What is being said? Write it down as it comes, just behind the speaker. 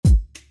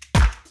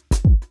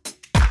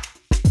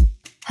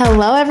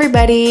Hello,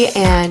 everybody,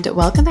 and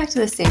welcome back to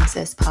the Same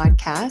Sis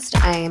podcast.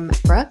 I'm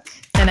Brooke.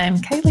 And I'm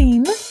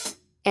Kylene.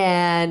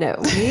 And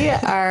we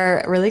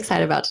are really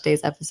excited about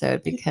today's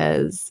episode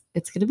because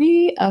it's going to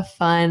be a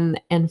fun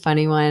and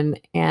funny one.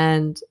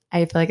 And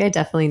I feel like I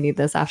definitely need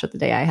this after the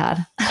day I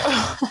had.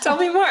 Tell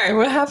me more.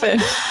 What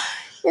happened?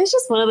 It's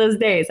just one of those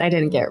days. I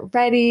didn't get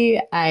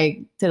ready.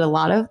 I did a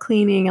lot of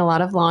cleaning, a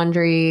lot of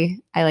laundry.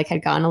 I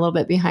had gone a little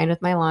bit behind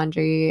with my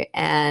laundry,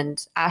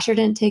 and Asher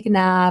didn't take a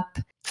nap.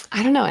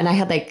 I don't know. And I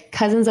had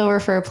cousins over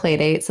for a play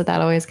date. So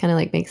that always kind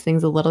of makes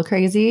things a little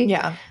crazy.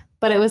 Yeah.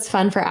 But it was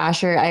fun for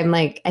Asher. I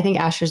think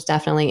Asher's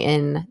definitely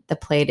in the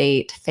play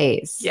date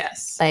phase.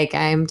 Yes.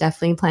 I'm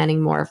definitely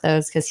planning more of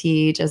those because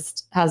he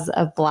just has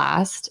a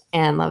blast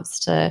and loves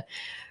to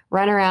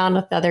run around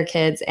with the other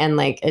kids, and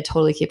it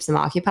totally keeps him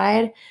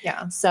occupied.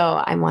 Yeah.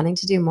 So I'm wanting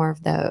to do more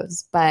of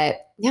those.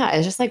 But yeah,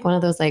 it's just one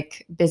of those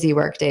busy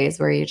work days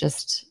where you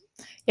just...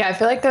 Yeah, I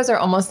feel like those are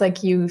almost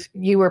you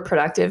were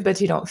productive,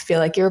 but you don't feel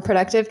like you were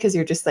productive because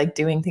you're just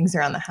doing things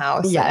around the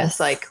house. Yes.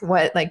 And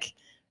it's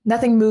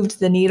nothing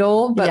moved the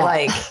needle, but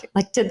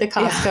did the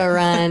Costco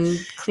run,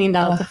 cleaned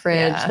out the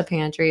fridge, the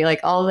pantry,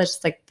 all of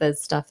just the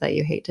stuff that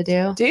you hate to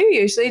do. Do you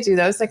usually do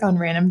those on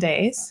random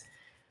days?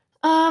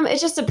 It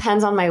just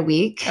depends on my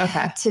week.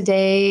 Okay.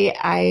 Today,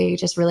 I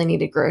just really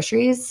needed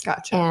groceries.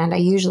 Gotcha. And I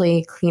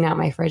usually clean out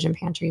my fridge and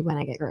pantry when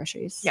I get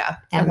groceries. Yeah.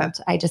 And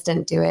I just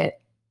didn't do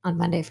it on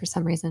Monday for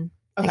some reason.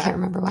 Okay. I can't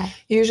remember why.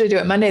 You usually do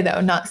it Monday,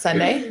 though, not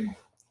Sunday?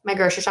 My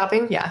grocery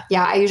shopping? Yeah.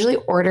 Yeah, I usually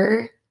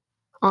order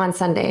on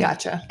Sunday.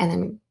 Gotcha. And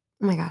then,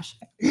 oh my gosh.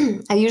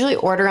 I usually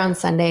order on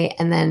Sunday,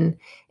 and then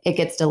it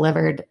gets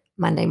delivered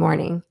Monday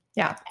morning.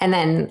 Yeah. And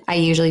then I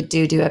usually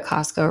do a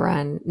Costco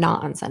run,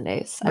 not on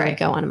Sundays. I would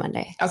go on a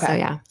Monday. Okay. So,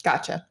 yeah.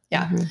 Gotcha.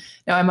 Yeah. Mm-hmm.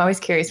 No, I'm always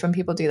curious when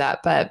people do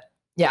that. But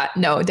yeah,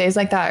 no, days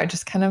like that are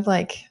just kind of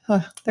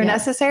they're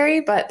necessary,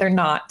 but they're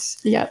not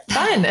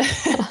fun.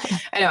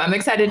 I know. I'm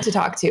excited to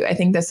talk to. I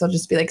think this will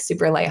just be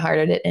super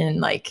lighthearted.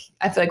 And I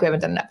feel like we haven't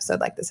done an episode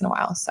like this in a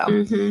while.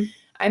 So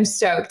I'm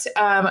stoked.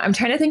 I'm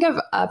trying to think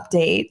of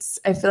updates.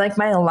 I feel like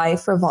my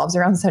life revolves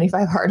around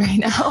 75 hard right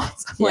now.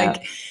 So I'm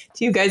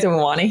do you guys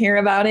want to hear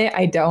about it?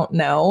 I don't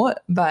know.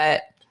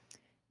 But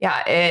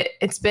yeah,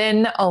 it's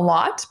been a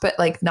lot, but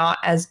not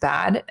as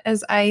bad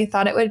as I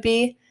thought it would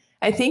be.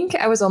 I think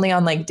I was only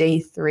on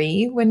day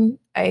 3 when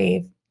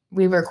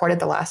we recorded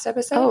the last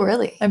episode. Oh,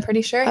 really? I'm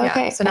pretty sure.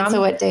 Okay. Yeah. So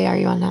what day are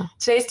you on now?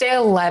 Today's day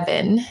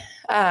 11.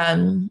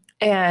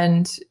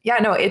 And yeah,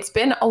 no, it's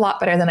been a lot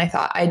better than I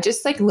thought. I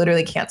just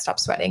literally can't stop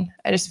sweating.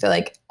 I just feel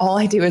all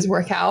I do is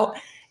work out,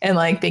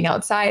 and being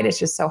outside, it's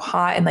just so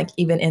hot. And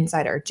even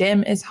inside our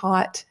gym is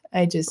hot.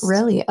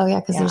 Really? Oh,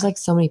 yeah. Because there's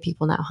so many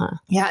people now, huh?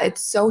 Yeah.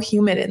 It's so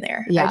humid in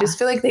there. Yeah. I just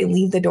feel they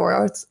leave the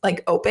door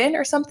open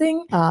or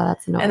something. Oh,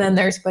 that's annoying. And then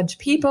there's a bunch of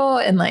people,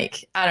 and I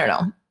don't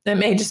know. It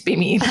may just be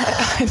me, but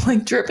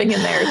I'm dripping in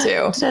there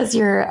too. Does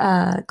your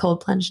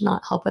cold plunge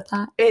not help with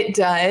that? It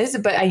does,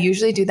 but I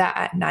usually do that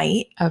at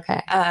night. Okay.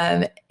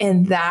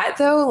 And that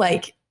though,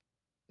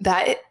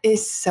 that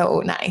is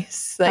so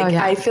nice.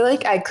 I feel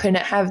I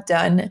couldn't have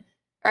done,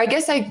 or I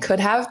guess I could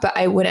have, but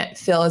I wouldn't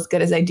feel as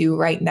good as I do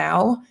right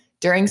now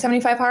during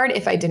 75 hard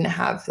if I didn't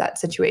have that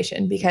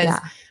situation, because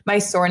my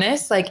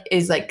soreness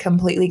is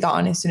completely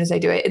gone as soon as I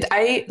do it.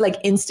 I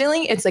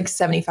instantly it's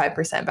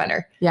 75%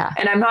 better. Yeah.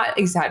 And I'm not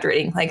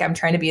exaggerating. I'm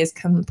trying to be as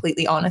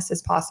completely honest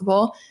as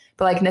possible.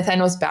 But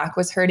Nathaniel's back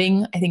was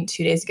hurting, I think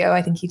 2 days ago.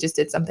 I think he just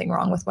did something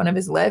wrong with one of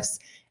his lifts,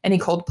 and he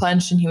cold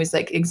plunged, and he was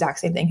exact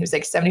same thing. He was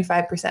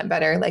 75%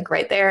 better,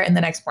 right there. And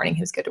the next morning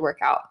he was good to work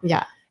out.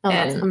 Yeah. Oh,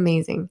 that's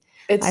amazing.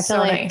 I feel so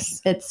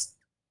nice. It's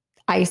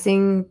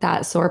icing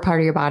that sore part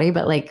of your body,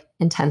 but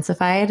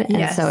intensified.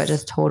 And so it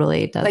just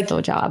totally does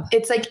the job.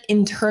 It's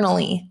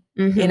internally,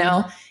 you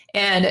know,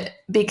 and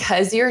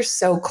because you're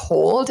so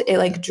cold,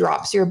 it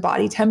drops your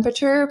body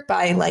temperature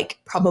by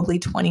probably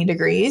 20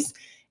 degrees.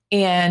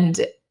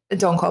 And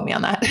don't quote me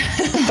on that.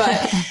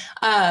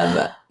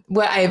 But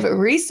what I've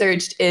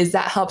researched is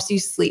that helps you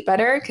sleep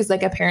better, because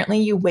apparently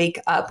you wake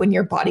up when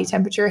your body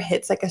temperature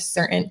hits a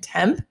certain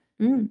temp.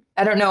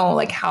 I don't know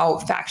how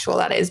factual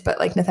that is, but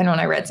Nathaniel and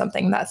I read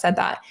something that said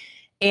that.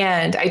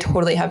 And I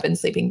totally have been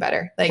sleeping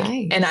better.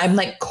 Nice. And I'm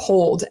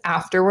cold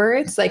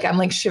afterwards.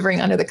 I'm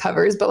shivering under the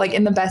covers, but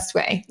in the best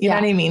way. You know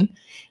what I mean?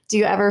 Do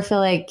you ever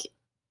feel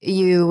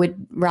you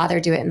would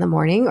rather do it in the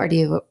morning, or do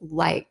you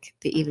like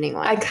the evening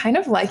one? I kind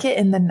of like it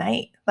in the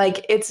night.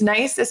 It's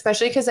nice,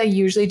 especially because I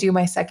usually do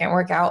my second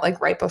workout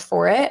right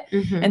before it.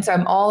 And so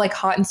I'm all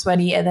hot and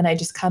sweaty, and then I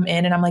just come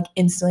in and I'm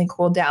instantly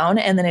cooled down.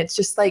 And then it's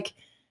just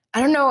I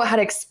don't know how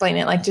to explain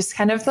it. Just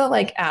kind of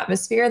the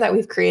atmosphere that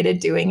we've created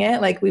doing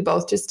it. We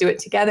both just do it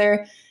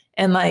together,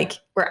 and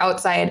we're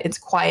outside, it's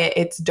quiet,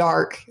 it's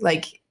dark.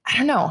 I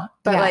don't know,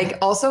 but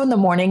also in the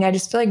morning, I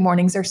just feel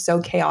mornings are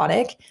so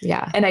chaotic.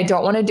 Yeah. And I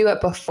don't want to do it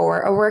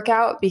before a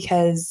workout,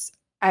 because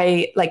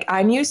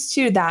I'm used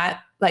to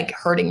that like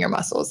hurting your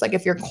muscles. Like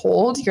if you're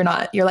cold, you're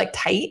like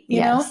tight, you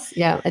know?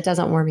 Yeah. It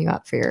doesn't warm you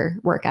up for your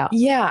workout.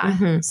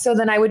 Yeah. So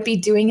then I would be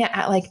doing it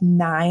at like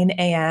 9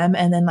 a.m.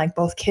 and then like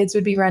both kids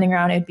would be running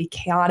around. It'd be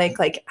chaotic.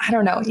 Like, I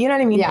don't know. You know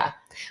what I mean? Yeah.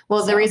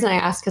 Well, the reason I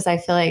ask, because I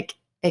feel like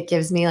it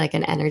gives me like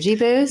an energy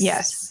boost.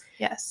 Yes.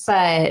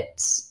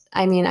 But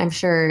I mean, I'm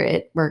sure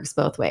it works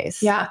both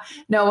ways. Yeah.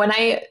 No, when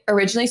I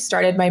originally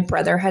started, my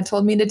brother had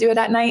told me to do it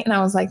at night. And I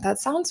was like, that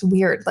sounds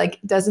weird. Like,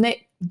 doesn't it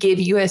give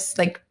you a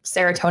like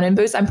serotonin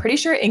boost? I'm pretty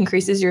sure it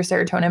increases your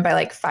serotonin by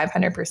like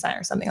 500%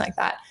 or something like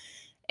that.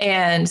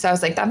 And so I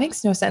was like, that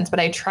makes no sense. But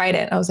I tried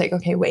it. And I was like,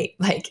 okay, wait,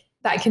 like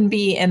that can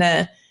be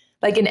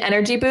like an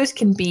energy boost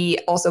can be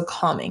also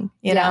calming,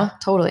 you know?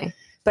 Totally.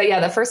 But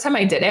yeah, the first time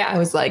I did it, I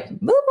was like,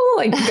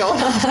 like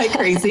going on like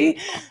crazy.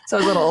 So I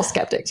was a little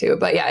skeptic too,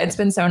 but yeah, it's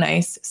been so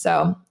nice.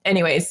 So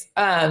anyways,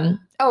 and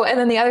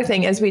then the other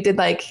thing is we did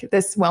like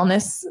this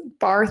wellness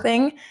bar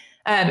thing.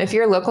 If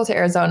you're local to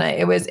Arizona,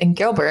 it was in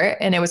Gilbert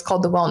and it was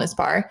called the Wellness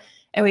Bar.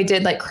 And we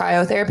did like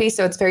cryotherapy.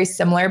 So it's very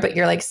similar, but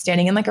you're like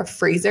standing in like a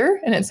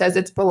freezer and it says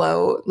it's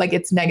below, like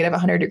it's negative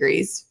 100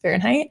 degrees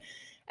Fahrenheit.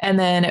 And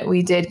then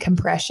we did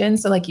compression.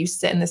 So like you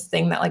sit in this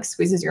thing that like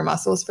squeezes your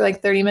muscles for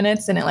like 30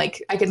 minutes and it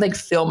like, I could like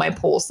feel my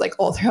pulse like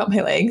all throughout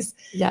my legs.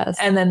 Yes.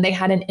 And then they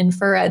had an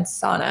infrared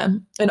sauna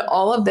and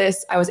all of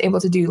this I was able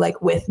to do like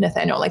with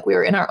Nathaniel, like we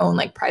were in our own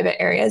like private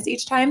areas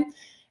each time.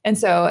 And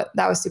so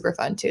that was super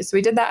fun too. So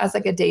we did that as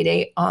like a day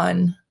date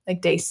on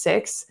like day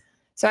 6.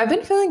 So I've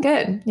been feeling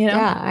good, you know?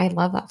 Yeah. I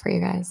love that for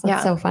you guys.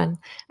 That's so fun.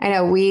 I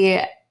know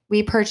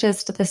we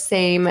purchased the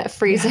same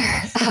freezer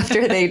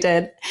after they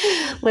did.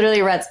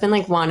 Literally, Rhett's been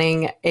like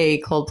wanting a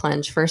cold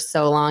plunge for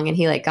so long. And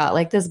he like got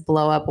like this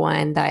blow up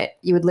one that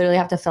you would literally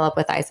have to fill up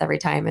with ice every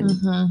time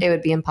and it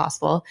would be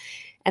impossible.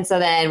 And so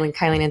then when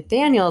Kylie and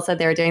Daniel said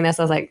they were doing this,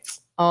 I was like,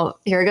 oh,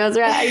 here goes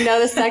Rhett. I know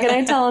the second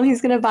I tell him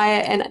he's going to buy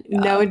it. And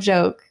no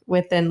joke,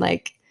 within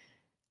like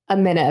a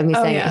minute of me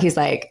saying it, he's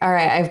like, all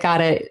right, I've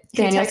got it.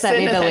 Daniel sent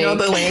me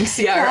the links.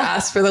 Yeah, or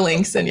asked for the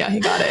links and he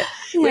got it.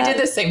 Yeah. We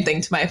did the same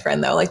thing to my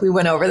friend though. Like we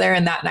went over there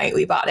and that night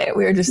we bought it.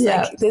 We were just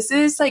like, this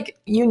is like,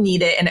 you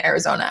need it in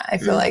Arizona. I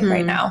feel like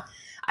right now.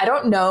 I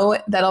don't know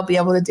that I'll be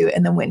able to do it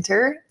in the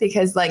winter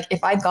because like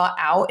if I got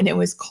out and it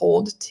was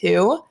cold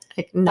too,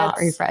 like not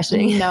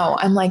refreshing. No,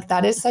 I'm like,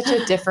 that is such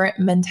a different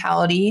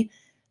mentality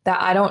that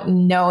I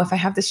don't know if I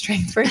have the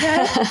strength for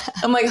yet.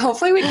 I'm like,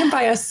 hopefully we can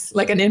buy us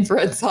like an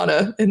infrared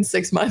sauna in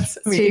 6 months.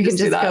 So you can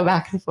just go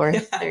back and forth.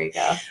 Yeah. There you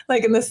go.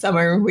 Like in the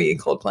summer, we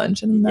cold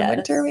plunge and in the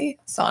winter, we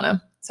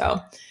sauna. So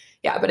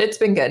yeah, but it's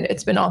been good.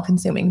 It's been all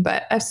consuming,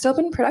 but I've still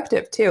been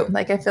productive too.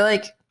 Like I feel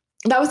like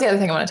that was the other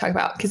thing I want to talk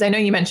about because I know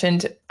you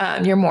mentioned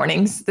your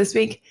mornings this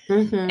week.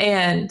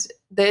 And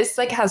this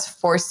like has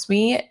forced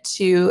me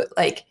to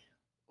like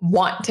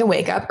want to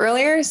wake up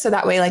earlier. So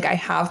that way, like I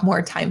have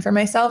more time for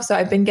myself. So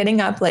I've been getting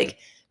up like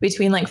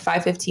between like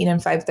 5:15 and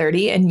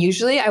 5:30. And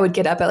usually I would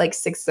get up at like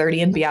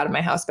 6:30 and be out of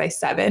my house by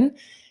 7.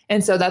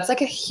 And so that's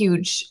like a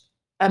huge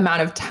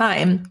amount of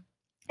time.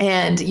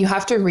 And you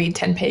have to read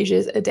 10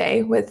 pages a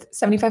day with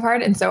 75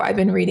 Hard. And so I've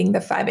been reading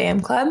the 5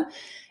 a.m. club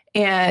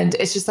and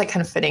it's just like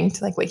kind of fitting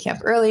to like waking up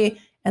early.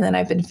 And then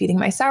I've been feeding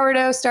my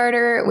sourdough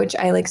starter, which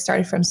I like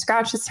started from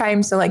scratch this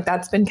time. So like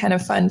that's been kind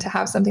of fun to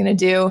have something to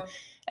do.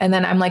 And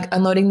then I'm like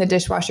unloading the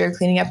dishwasher,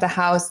 cleaning up the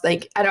house.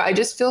 Like, I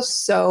just feel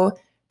so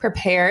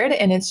prepared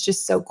and it's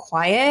just so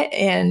quiet.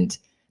 And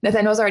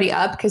Nathaniel's already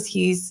up because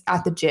he's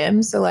at the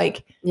gym. So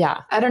like,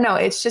 yeah, I don't know.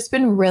 It's just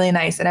been really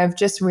nice. And I've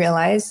just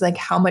realized like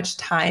how much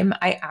time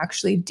I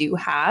actually do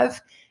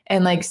have.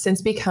 And like,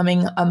 since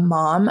becoming a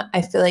mom,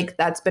 I feel like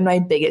that's been my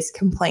biggest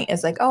complaint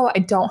is like, oh, I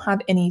don't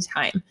have any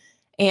time.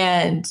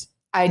 And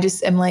I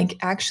just am like,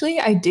 actually,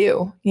 I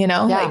do, you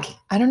know, like,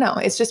 I don't know.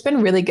 It's just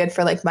been really good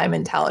for like my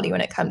mentality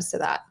when it comes to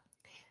that.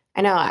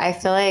 I know. I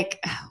feel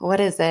like, what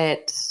is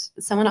it?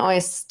 Someone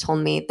always told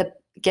me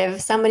give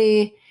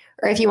somebody,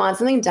 or if you want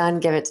something done,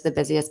 give it to the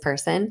busiest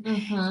person.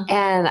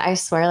 And I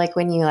swear, like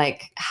when you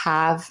like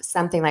have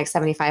something like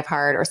 75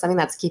 Hard or something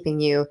that's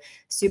keeping you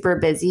super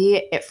busy,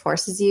 it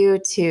forces you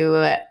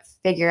to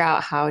figure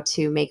out how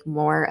to make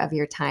more of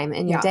your time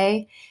in your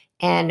day.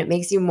 And it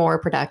makes you more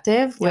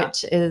productive,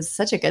 which is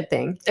such a good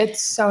thing.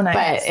 It's so nice.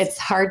 But it's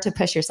hard to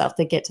push yourself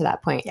to get to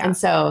that point. And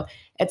so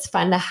it's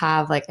fun to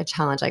have like a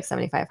challenge like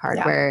 75 Hard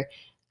where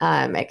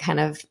it kind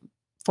of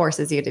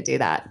forces you to do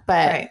that.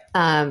 But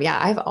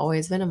I've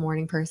always been a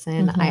morning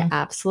person. I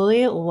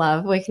absolutely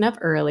love waking up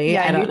early.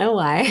 I don't know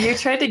why. You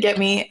tried to get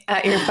me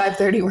at your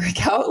 5:30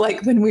 workout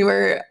like when we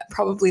were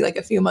probably like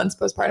a few months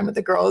postpartum with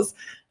the girls.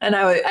 And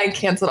I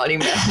canceled on you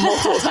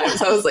multiple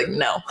times. I was like,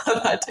 no,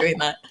 I'm not doing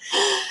that.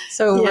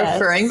 So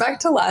referring back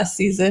to last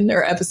season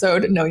or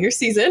episode, know your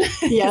season,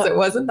 because it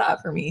wasn't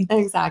that for me.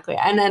 Exactly.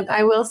 And then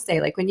I will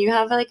say, like when you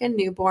have like a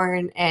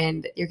newborn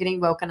and you're getting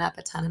woken up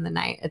a ton in the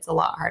night, it's a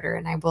lot harder.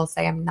 And I will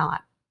say I'm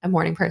not a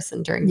morning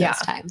person during those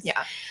times.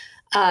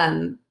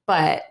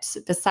 But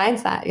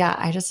besides that,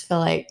 I just feel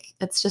like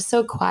it's just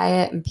so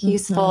quiet and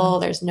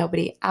peaceful. There's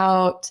nobody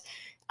out.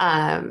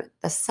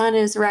 The sun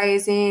is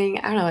rising.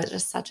 I don't know. It's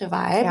just such a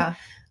vibe.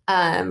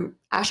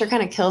 Asher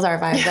kind of kills our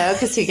vibe though,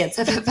 because he gets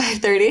up at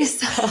 5:30.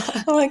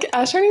 So I'm like,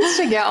 Asher needs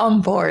to get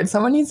on board.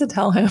 Someone needs to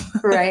tell him.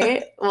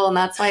 Right. Well, and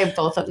that's why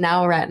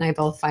now Rhett and I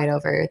both fight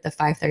over the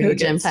 5:30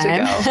 gym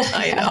time.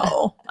 I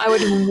know. I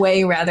would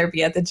way rather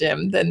be at the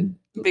gym than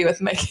be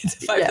with my kids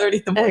at 5:30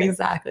 in the morning.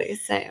 Exactly.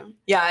 Same.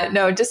 Yeah.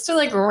 No, just to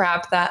like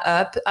wrap that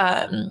up.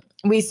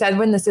 We said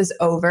when this is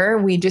over,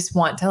 we just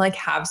want to like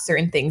have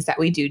certain things that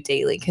we do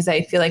daily. Cause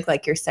I feel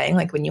like you're saying,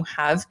 like when you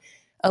have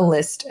a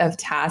list of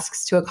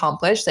tasks to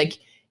accomplish, like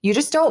you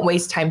just don't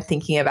waste time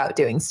thinking about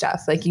doing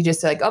stuff. Like you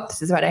just like, oh,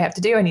 this is what I have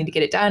to do. I need to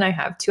get it done. I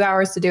have 2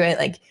 hours to do it.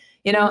 Like,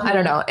 you know, I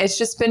don't know. It's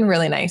just been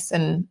really nice.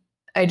 And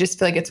I just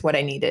feel like it's what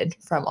I needed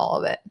from all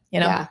of it, you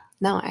know? Yeah.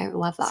 No, I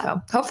love that.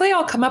 So hopefully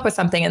I'll come up with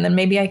something and then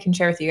maybe I can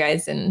share with you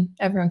guys and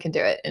everyone can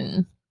do it.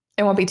 And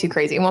it won't be too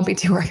crazy. It won't be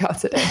 2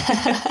 workouts a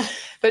day,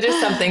 but just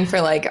something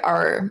for like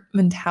our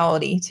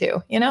mentality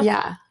too, you know?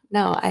 Yeah.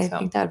 No, I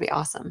think that would be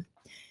awesome.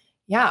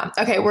 Yeah.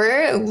 Okay.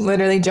 We're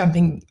literally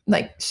jumping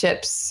like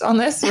ships on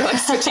this. We're like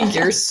switching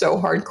gears so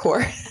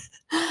hardcore.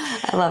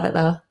 I love it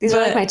though. These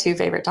are like my 2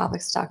 favorite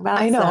topics to talk about.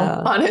 I know,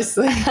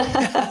 honestly.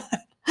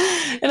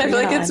 And I feel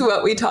like it's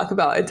what we talk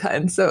about a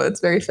ton. So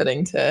it's very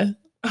fitting to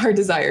our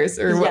desires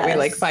or what we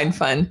like find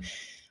fun.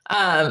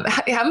 I'm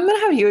going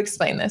to have you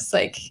explain this.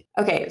 Like,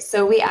 okay.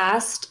 So we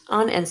asked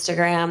on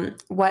Instagram,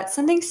 what's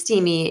something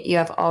steamy you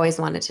have always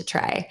wanted to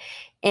try?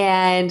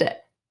 And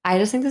I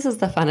just think this is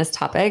the funnest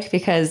topic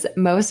because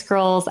most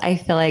girls, I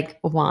feel like,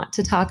 want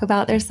to talk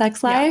about their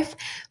sex life,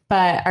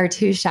 but are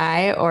too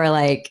shy or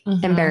like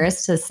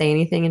embarrassed to say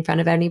anything in front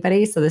of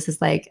anybody. So this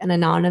is like an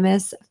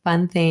anonymous,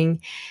 fun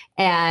thing.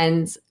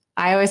 And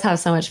I always have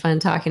so much fun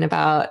talking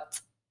about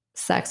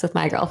sex with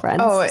my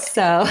girlfriends. Oh,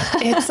 so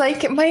it's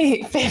like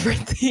my favorite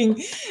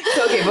thing.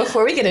 So, okay,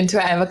 before we get into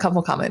it, I have a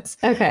couple comments.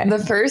 Okay.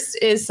 The first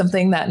is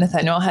something that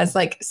Nathaniel has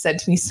like said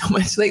to me so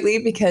much lately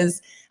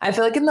because I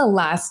feel like in the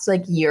last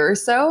like year or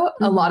so,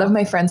 a lot of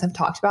my friends have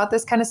talked about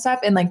this kind of stuff.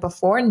 And like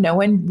before, no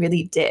one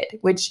really did,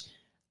 which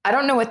I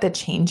don't know what the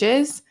change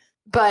is.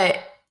 But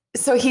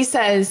so he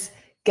says,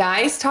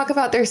 guys talk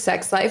about their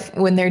sex life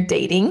when they're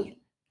dating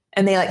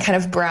and they like kind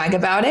of brag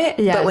about it.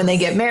 Yes. But when they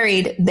get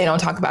married, they don't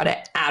talk about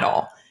it at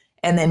all.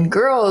 And then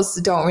girls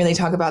don't really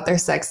talk about their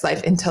sex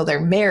life until they're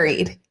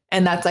married.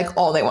 And that's like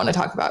all they want to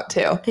talk about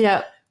too.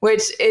 Yeah.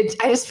 Which I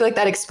just feel like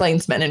that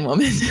explains men and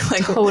women.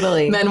 Like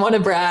totally. Men want to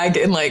brag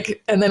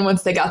and then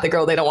once they got the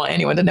girl, they don't want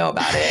anyone to know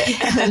about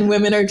it. And then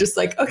women are just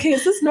like, okay,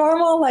 is this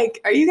normal?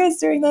 Like, are you guys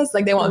doing this?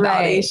 Like they want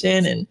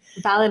validation,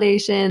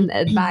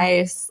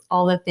 advice,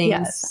 all the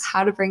things,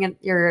 how to bring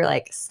your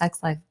like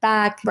sex life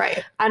back.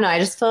 Right. I don't know. I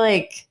just feel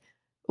like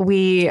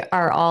we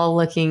are all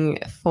looking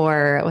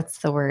for, what's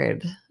the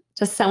word?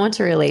 Just someone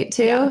to relate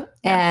to. Yeah.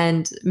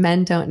 And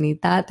men don't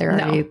need that. They're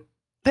already...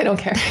 They don't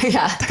care.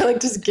 Yeah. They're like,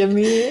 just give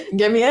me in. I'm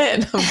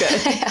good.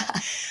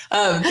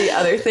 The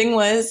other thing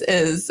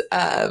is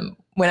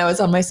when I was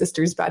on my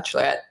sister's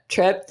bachelorette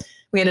trip,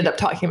 we ended up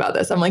talking about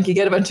this. I'm like, you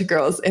get a bunch of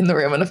girls in the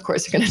room and of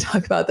course you're going to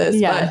talk about this.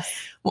 Yes.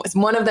 But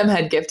one of them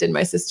had gifted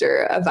my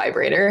sister a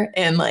vibrator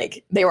and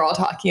like they were all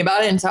talking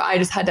about it. And so I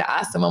just had to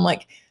ask them, I'm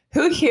like,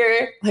 who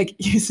here like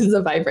uses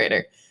a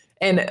vibrator?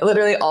 And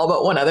literally all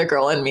but one other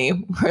girl and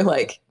me were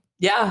like,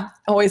 yeah,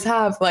 always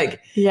have. Like,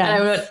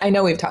 and I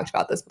know we've talked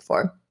about this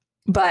before.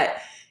 But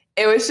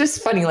it was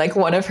just funny. Like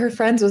one of her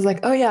friends was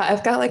like, oh yeah,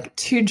 I've got like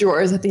 2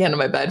 drawers at the end of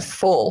my bed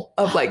full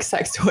of like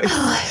sex toys.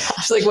 Oh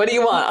she's like, what do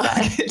you want?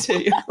 I'll give it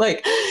to you.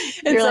 Like,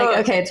 and you're like,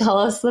 okay, tell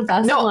us the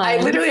best one. I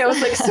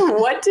was like, so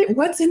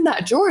what's in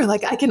that drawer?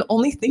 Like, I can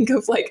only think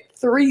of like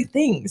 3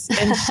 things.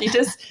 And she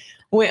just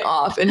went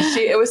off and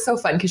it was so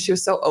fun because she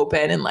was so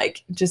open and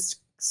like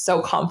just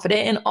so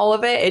confident in all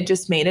of it. It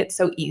just made it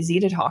so easy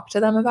to talk to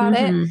them about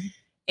it.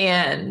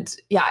 And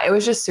yeah, it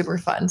was just super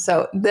fun.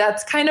 So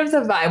that's kind of the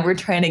vibe we're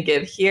trying to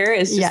give here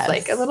is just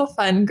like a little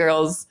fun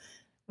girls.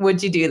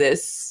 Would you do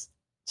this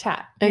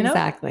chat?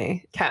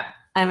 Exactly. Okay.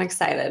 I'm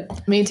excited.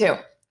 Me too.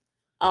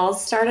 I'll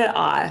start it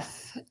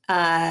off.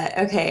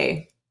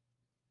 Okay.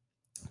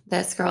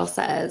 This girl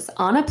says,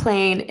 on a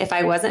plane, if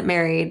I wasn't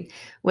married,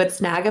 would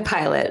snag a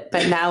pilot,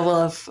 but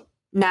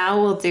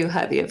now we'll do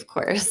hubby, of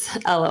course.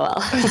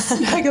 LOL.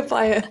 Snag a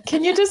pilot.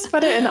 Can you just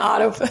put it in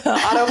auto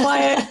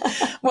fly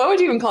it? What would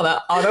you even call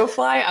that? Auto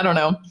fly? I don't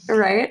know.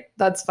 Right?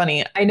 That's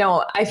funny. I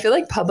know. I feel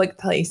like public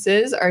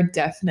places are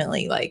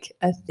definitely like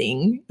a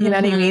thing. You know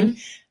what I mean?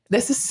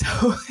 This is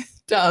so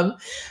dumb.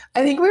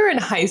 I think we were in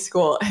high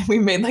school and we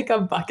made like a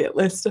bucket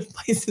list of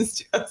places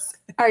to go.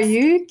 Are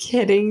you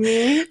kidding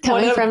me?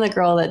 Coming from the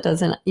girl that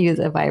doesn't use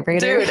a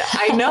vibrator. Dude,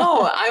 I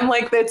know. I'm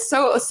like, that's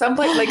so some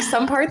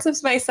parts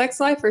of my sex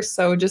life are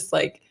so just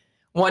like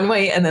one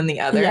way and then the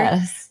other.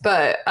 Yes.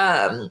 But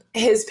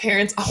his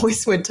parents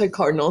always went to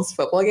Cardinals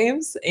football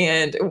games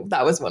and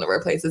that was one of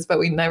our places, but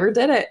we never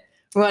did it.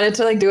 We wanted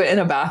to like do it in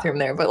a bathroom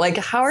there, but like,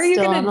 how are you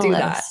going to do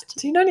that?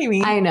 Do you know what I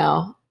mean? I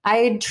know.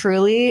 I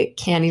truly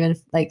can't even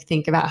like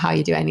think about how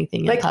you do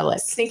anything in public.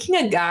 Sneaking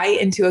a guy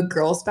into a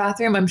girl's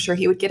bathroom, I'm sure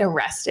he would get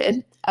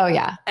arrested. Oh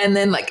yeah. And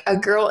then like a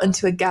girl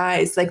into a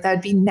guy's, like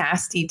that'd be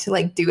nasty to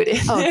like do it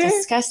in there.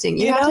 Disgusting.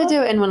 You have to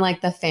do it in one like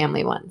the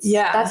family ones.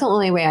 Yeah. That's the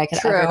only way I could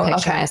ever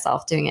picture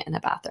myself doing it in a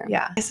bathroom.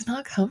 Yeah. It's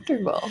not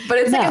comfortable, but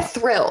it's like a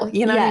thrill.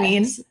 You know what I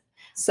mean?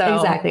 So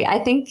exactly. I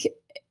think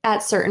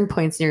at certain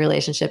points in your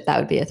relationship, that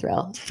would be a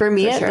thrill. For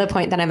me, at the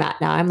point that I'm at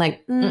now, I'm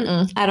like,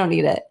 I don't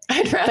need it.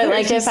 I'd rather. But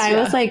like if I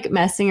was like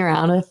messing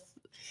around with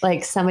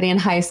like somebody in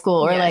high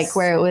school or like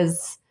where it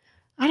was,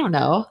 I don't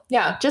know.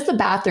 Yeah. Just the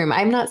bathroom.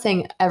 I'm not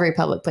saying every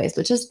public place,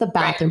 but just the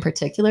bathroom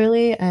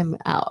particularly, I'm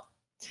out.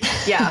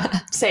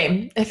 Yeah,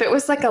 same. If it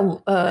was like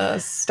a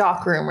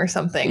stock room or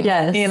something.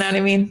 Yes. You know what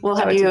I mean? Well,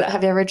 have you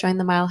ever joined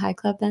the Mile High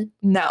Club then?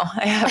 No,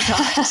 I have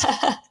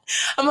not.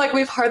 I'm like,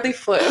 we've hardly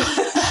flew.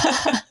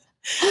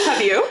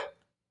 Have you?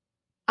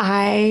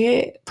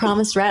 I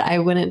promised Rhett I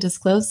wouldn't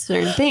disclose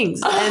certain things.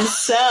 And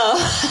so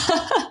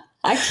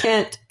I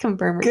can't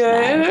confirm or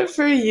deny. Good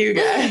for you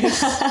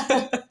guys.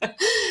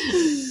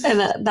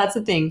 And that's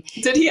the thing.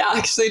 Did he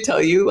actually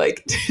tell you,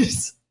 like,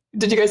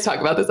 did you guys talk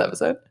about this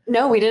episode?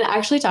 No, we didn't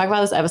actually talk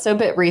about this episode,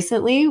 but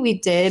recently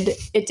it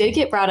did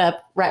get brought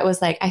up. Rhett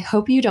was like, I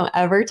hope you don't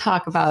ever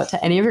talk about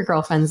to any of your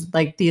girlfriends,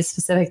 like these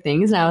specific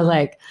things. And I was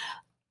like,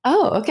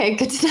 oh, okay,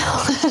 good to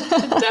know.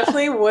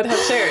 Definitely would have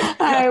shared.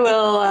 I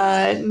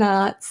will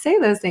not say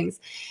those things.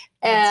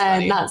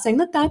 And not saying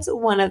that that's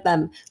one of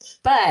them.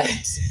 But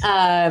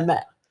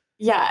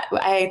yeah,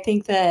 I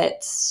think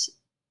that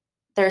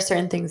there are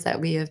certain things that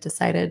we have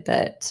decided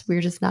that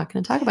we're just not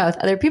going to talk about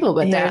with other people.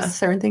 But there's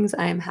certain things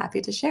I'm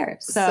happy to share.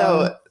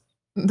 So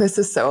this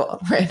is so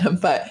random,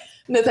 but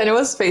Nathaniel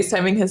was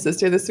FaceTiming his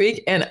sister this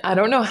week. And I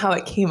don't know how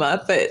it came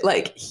up, but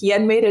like he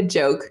had made a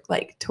joke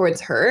like towards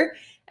her.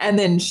 And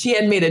then she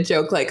had made a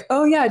joke like,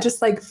 oh, yeah,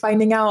 just like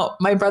finding out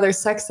my brother's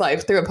sex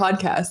life through a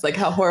podcast, like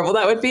how horrible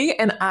that would be.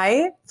 And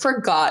I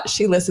forgot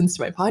she listens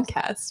to my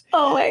podcast.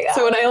 Oh, my God.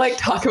 So when I like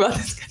talk about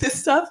this kind of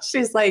stuff,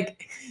 she's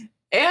like,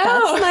 ew.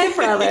 That's my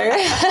brother.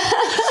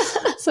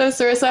 So,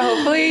 Sarissa,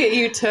 hopefully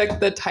you took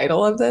the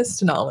title of this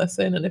to not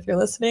listen. And if you're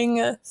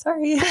listening,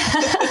 sorry.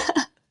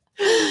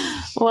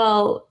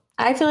 Well,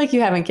 I feel like you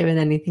haven't given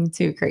anything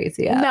too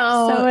crazy up.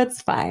 No. So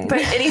it's fine. But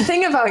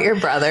anything about your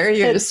brother,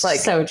 you're just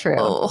like. So true.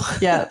 Oh.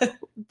 Yeah.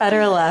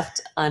 Better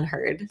left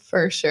unheard.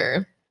 For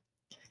sure.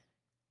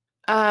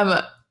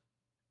 A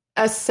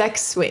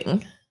sex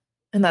swing.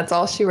 And that's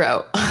all she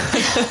wrote.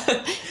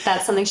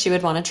 That's something she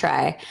would want to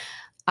try.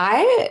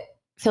 I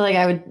feel like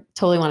I would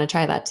totally want to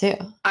try that too.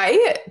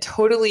 I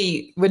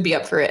totally would be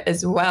up for it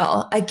as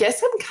well. I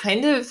guess I'm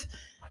kind of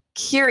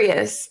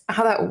curious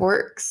how that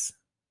works.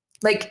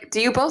 Like, do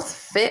you both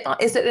fit?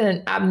 Is it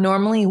an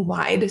abnormally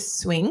wide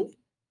swing?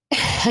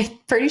 I'm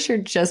pretty sure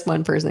just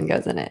one person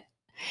goes in it.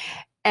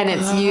 And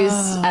it's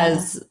used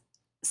as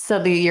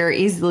so that you're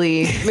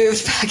easily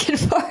moved back and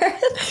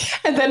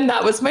forth. And then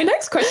that was my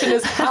next question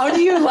is how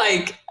do you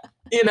like,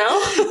 you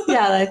know?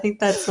 Yeah, I think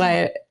that's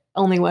why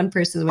only one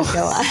person would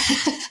go on.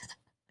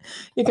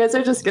 You guys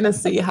are just going to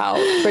see how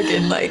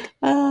freaking like,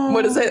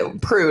 what is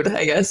it? Prude,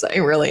 I guess I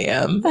really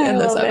am in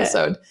this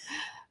episode.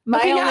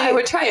 I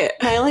would try it.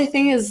 My only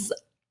thing is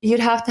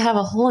you'd have to have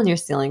a hole in your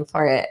ceiling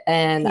for it.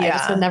 And I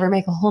just would never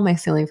make a hole in my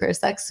ceiling for a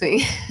sex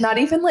swing. Not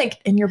even like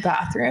in your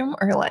bathroom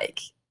or like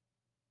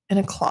in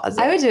a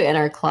closet. I would do it in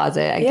our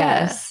closet, I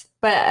guess.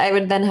 But I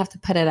would then have to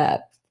put it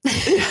up.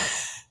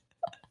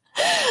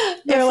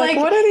 They're like,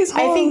 what are these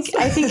holes?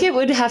 I think it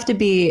would have to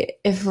be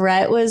if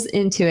Rhett was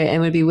into it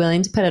and would be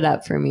willing to put it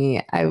up for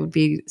me, I would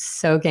be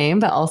so game.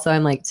 But also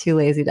I'm like too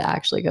lazy to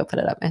actually go put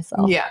it up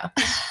myself. Yeah,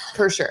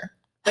 for sure.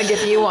 Like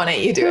if you want it,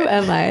 you do it. Who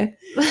am I?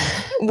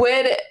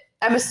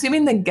 I'm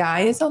assuming the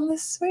guy is on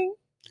this swing?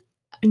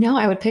 No,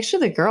 I would picture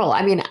the girl.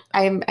 I mean,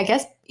 I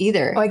guess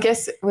either. Oh, I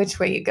guess which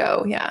way you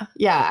go. Yeah.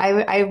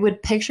 Yeah. I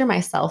would picture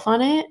myself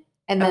on it.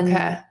 And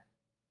then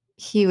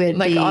he would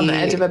like be on the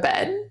edge of a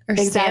bed or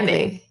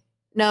standing.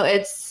 No,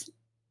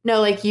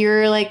 like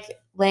you're like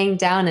laying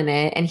down in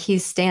it and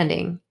he's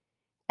standing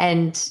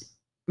and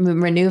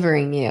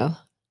maneuvering you.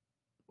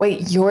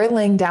 Wait, you're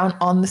laying down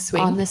on the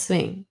swing? On the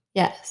swing.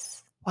 Yes.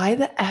 Why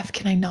the F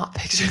can I not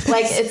picture this?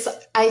 Like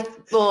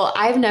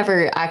I've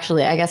never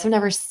actually, I guess I've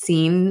never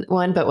seen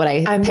one, but what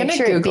I'm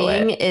picture it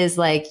being is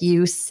like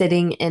you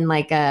sitting in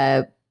like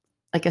a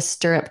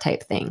stirrup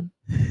type thing.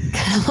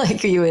 Kind of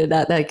like you would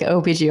at like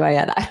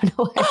OBGYN. I don't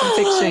know why I'm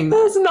picturing that.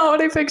 That's not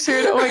what I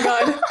pictured. Oh my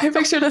God. I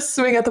pictured a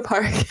swing at the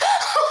park. Is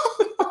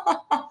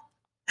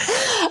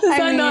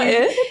that not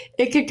it?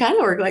 It could kind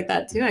of work like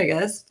that too, I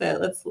guess.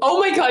 But oh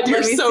my God,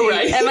 you're so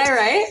right. Am I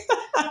right?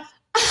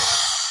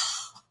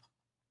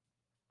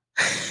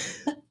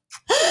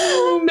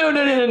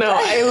 No.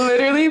 I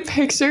literally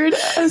pictured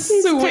a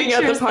swing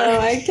at the park. Though,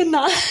 I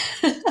cannot.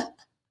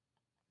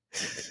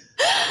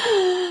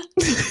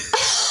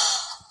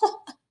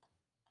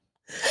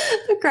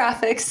 The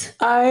graphics.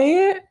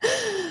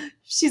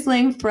 She's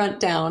laying front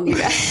down, you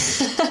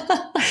guys.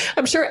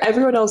 I'm sure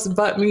everyone else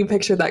but me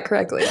pictured that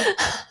correctly.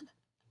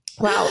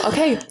 Wow.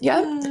 Okay.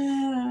 Yeah.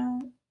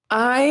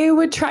 I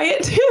would try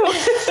it too.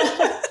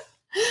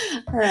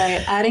 All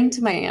right, adding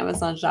to my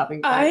Amazon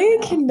shopping cart. I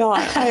cannot.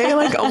 I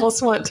like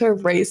almost want to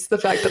erase the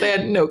fact that I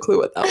had no clue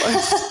what that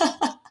was.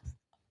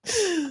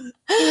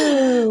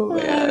 Oh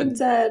man, I'm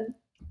dead.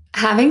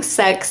 Having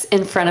sex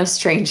in front of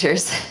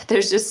strangers.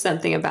 There's just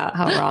something about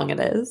how wrong it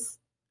is.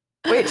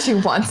 Wait, she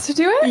wants to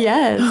do it?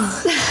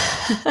 Yes.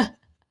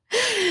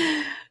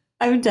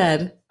 I'm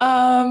dead.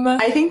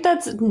 I think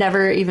that's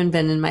never even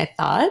been in my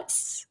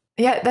thoughts.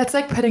 Yeah, that's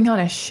like putting on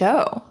a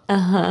show.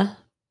 Uh-huh.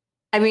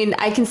 I mean,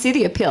 I can see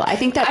the appeal. I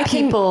think that I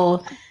think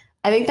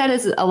that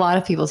is a lot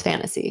of people's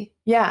fantasy.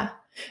 Yeah.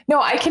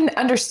 No, I can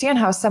understand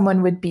how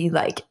someone would be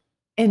like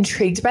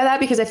intrigued by that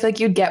because I feel like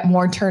you'd get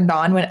more turned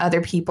on when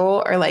other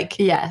people are like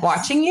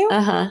watching you.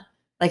 Uh-huh.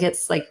 Like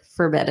it's like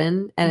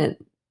forbidden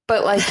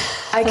but like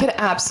I could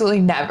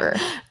absolutely never.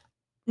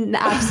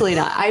 Absolutely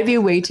not. I'd be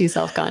way too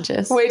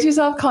self-conscious. Way too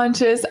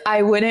self-conscious.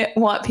 I wouldn't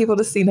want people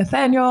to see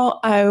Nathaniel.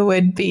 I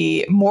would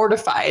be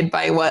mortified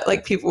by what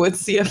like people would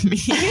see of me.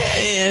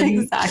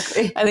 And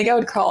exactly. I think I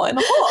would crawl in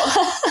a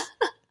hole.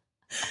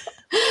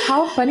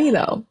 How funny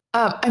though.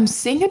 I'm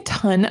seeing a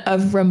ton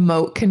of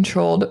remote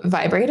controlled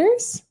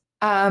vibrators.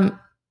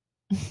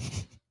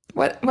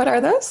 What are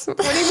those? What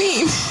do you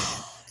mean?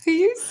 Are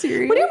you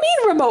serious? What do you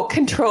mean remote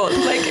controlled?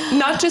 Like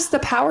not just the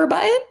power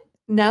button?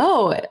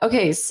 No.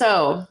 Okay,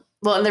 so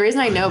well, and the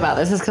reason I know about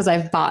this is because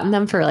I've bought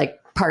them for like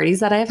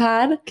parties that I've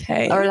had.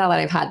 Okay. Or not that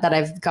I've had, that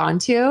I've gone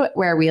to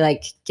where we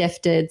like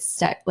gifted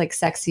like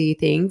sexy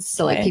things.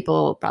 So like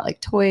people brought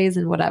like toys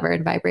and whatever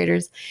and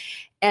vibrators.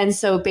 And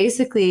so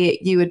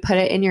basically you would put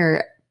it in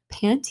your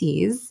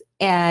panties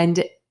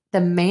and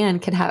the man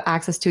could have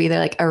access to either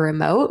like a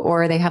remote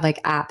or they have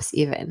like apps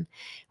even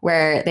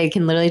where they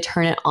can literally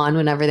turn it on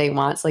whenever they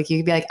want. So like you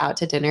could be like out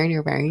to dinner and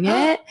you're wearing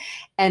it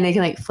and they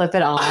can like flip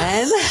it on.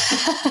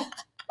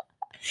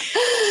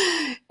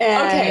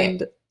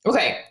 And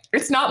okay.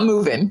 It's not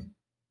moving.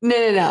 No.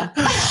 You're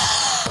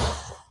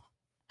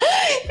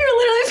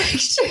literally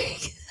picturing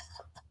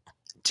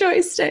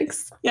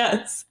joysticks.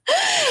 Yes. I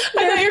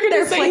thought you were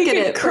going to say you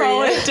could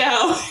crawl it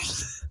down.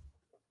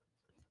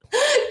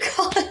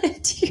 Crawl it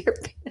into your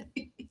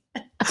panties.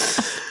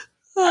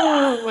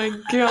 Oh my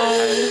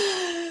God.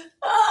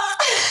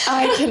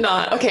 I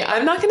cannot. Okay,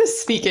 I'm not going to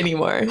speak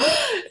anymore.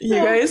 You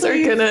guys are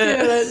going to...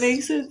 That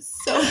makes it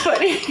so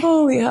funny.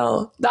 Holy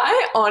hell.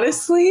 That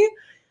honestly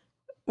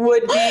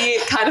would be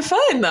kind of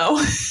fun though.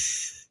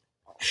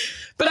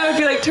 But I would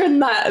be like, turn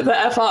the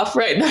F off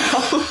right now.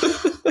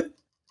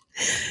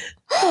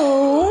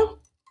 Oh.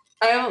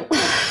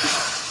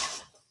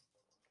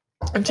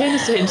 I'm trying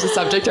to change the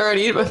subject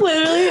already. But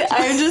literally,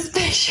 I'm just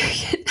picturing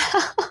it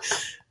now.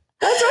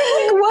 That's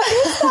why I'm like, what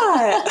is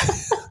that?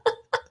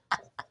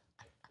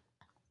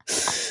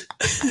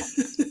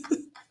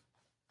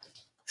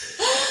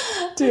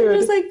 Dude. I'm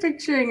just like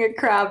picturing a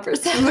crab or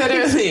something.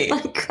 Literally.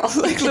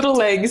 like little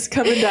legs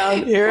coming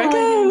down. Here I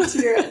go.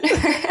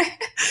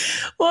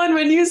 Well, and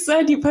when you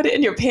said you put it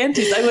in your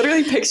panties, I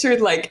literally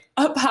pictured like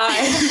up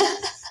high.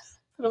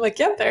 And I'm like,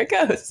 yep, there it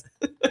goes.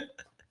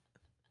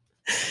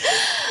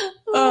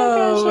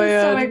 Oh my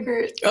gosh, my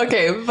stomach.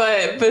 Okay,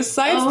 but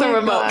besides the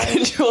remote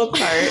control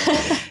part,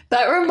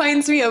 that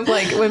reminds me of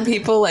like when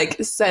people like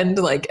send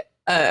like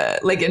a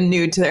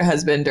nude to their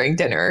husband during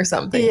dinner or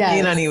something. Yes.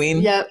 You know what I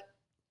mean? Yep.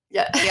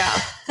 Yeah.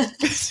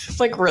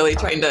 Like really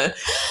trying to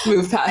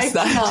move past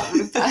that. I cannot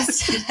move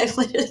past it. I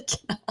literally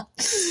cannot.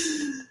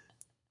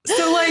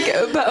 So like,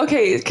 but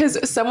okay, because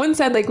someone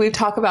said like we've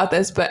talked about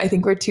this, but I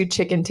think we're too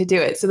chicken to do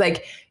it. So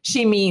like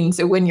she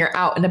means when you're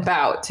out and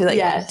about to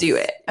like do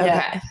it.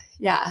 Okay.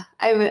 Yeah,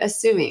 I'm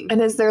assuming.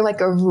 And is there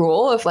like a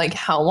rule of like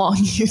how long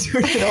you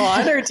turn it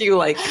on, or do you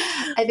like?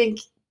 I think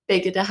they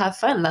get to have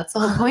fun. That's the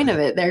whole point of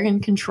it. They're in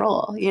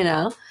control, you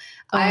know?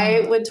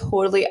 I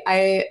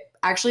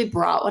actually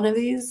brought one of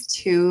these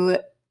to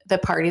the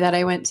party that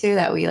I went to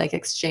that we like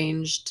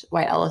exchanged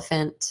white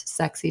elephant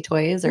sexy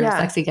toys or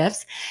sexy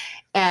gifts.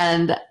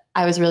 And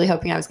I was really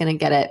hoping I was going to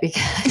get it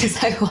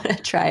because I want to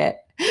try it.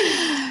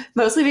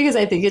 Mostly because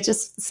I think it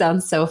just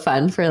sounds so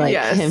fun for like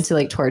him to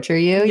like torture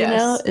you, you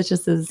know? It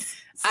just is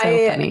so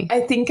funny.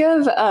 I think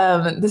of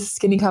this is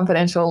Skinny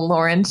Confidential.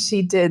 Lauren,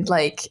 she did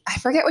like, I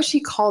forget what she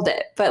called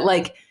it, but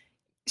like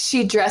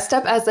she dressed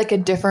up as like a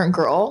different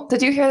girl.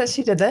 Did you hear that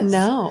she did this?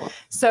 No.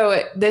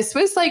 So this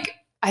was like,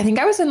 I think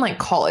I was in like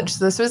college.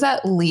 So this was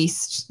at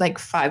least like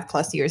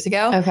 5+ years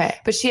ago. Okay.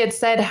 But she had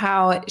said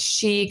how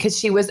because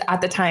she was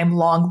at the time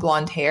long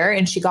blonde hair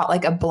and she got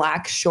like a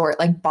black short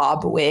like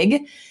bob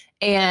wig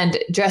and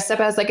dressed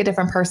up as like a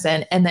different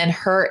person. And then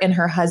her and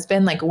her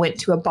husband like went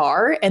to a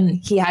bar and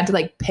he had to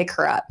like pick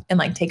her up and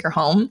like take her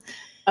home.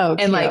 Oh, and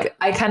cute. like,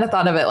 I kind of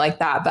thought of it like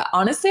that. But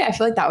honestly, I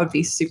feel like that would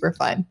be super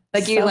fun.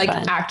 Like you like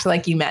fun. Act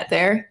like you met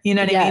there. You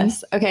know what I mean?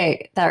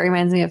 Okay. That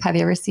reminds me of, have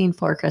you ever seen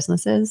 4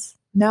 Christmases?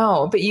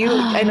 No, but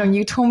I know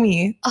you told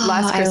me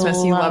last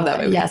Christmas you love that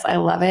movie. Yes, I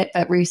love it.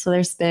 But Reese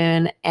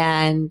Witherspoon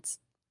and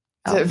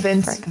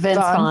Vince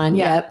Vaughn.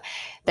 Yep.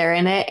 they're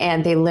in it,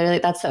 and they literally,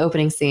 that's the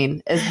opening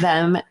scene, is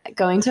them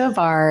going to a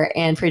bar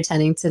and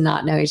pretending to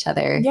not know each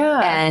other.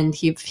 Yeah. And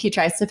he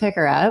tries to pick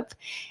her up.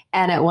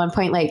 And at one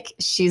point, like,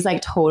 she's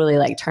like totally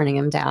like turning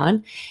him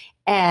down.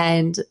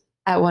 And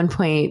at one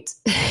point,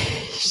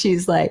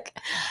 she's like,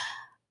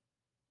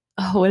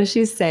 oh, what does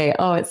she say?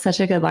 Oh, it's such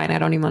a good line. I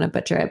don't even want to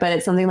butcher it, but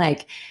it's something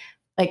like,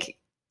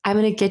 I'm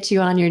going to get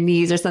you on your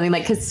knees or something,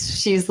 like, cause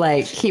she's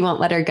like, he won't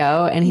let her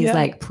go. And he's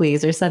like,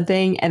 please, or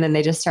something. And then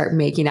they just start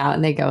making out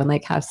and they go and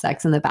like have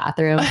sex in the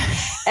bathroom.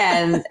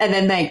 and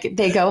then like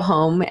they go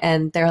home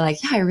and they're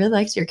like, yeah, I really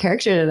liked your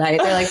character tonight.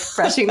 They're like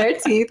brushing their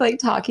teeth, like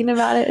talking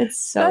about it. It's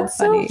so That's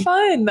funny. so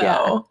fun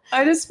though. Yeah.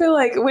 I just feel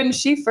like when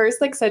she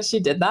first like said she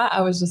did that,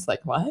 I was just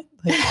like, what?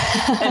 Like,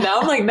 and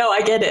now I'm like, no,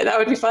 I get it. That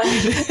would be fun.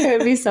 It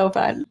would be so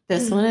fun.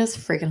 This one is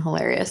freaking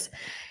hilarious.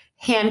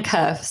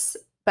 Handcuffs.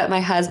 But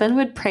my husband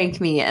would prank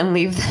me and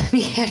leave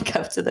me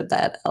handcuffed to the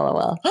bed.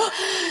 LOL.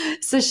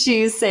 So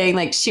she's saying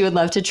like she would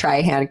love to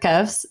try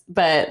handcuffs,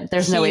 but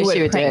there's no way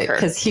she would do it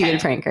because he would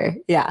prank her.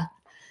 Yeah.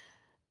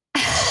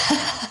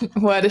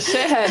 What a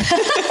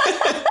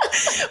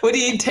shithead. Would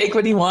he take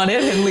what he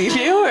wanted and leave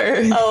you? Or?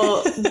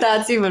 Oh,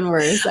 that's even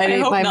worse.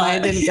 My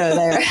mind didn't go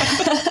there.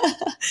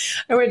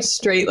 I went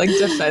straight like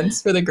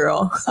defense for the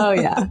girl. Oh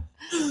yeah.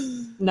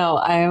 No,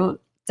 I'm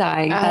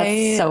dying.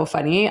 That's so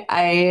funny.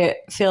 I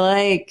feel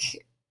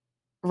like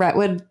Rhett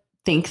would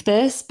think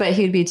this, but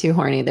he'd be too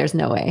horny. There's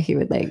no way he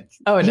would like.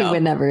 Oh no, he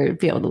would never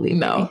be able to leave.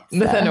 No, me,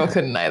 so. Nathaniel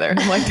couldn't either.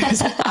 I'm like,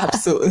 there's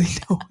absolutely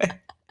no way.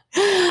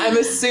 I'm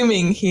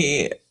assuming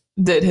he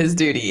did his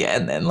duty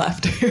and then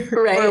left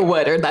her, right? Or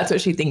would, or that's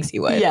what she thinks he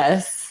would.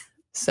 Yes.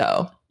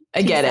 So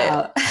I get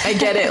it. I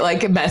get it.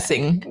 Like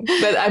messing,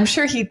 but I'm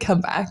sure he'd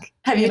come back.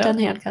 Have you done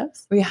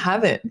handcuffs? We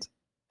haven't.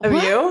 Have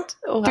you?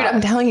 Wow. Dude,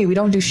 I'm telling you, we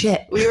don't do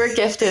shit. We were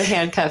gifted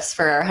handcuffs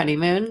for our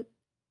honeymoon.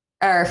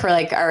 Or for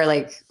like our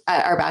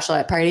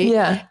bachelorette party.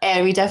 Yeah.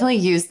 And we definitely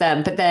used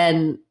them, but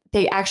then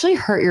they actually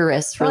hurt your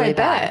wrists really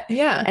bad.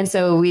 Yeah. And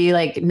so we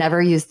like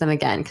never used them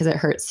again because it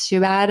hurts too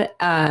bad.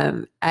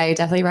 I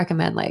definitely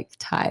recommend like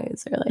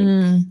ties or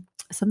like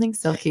something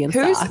silky and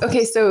soft.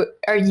 Okay, so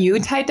are you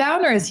tied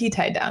down or is he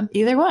tied down?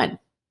 Either one.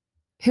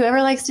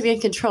 Whoever likes to be in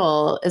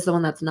control is the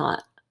one that's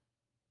not.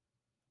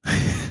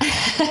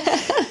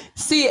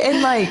 See,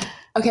 and like,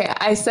 okay,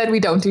 I said we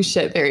don't do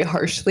shit very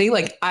harshly.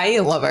 Like, I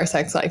love our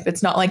sex life.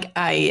 It's not like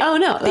I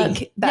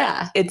think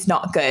that it's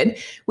not good.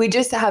 We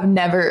just have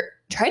never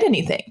tried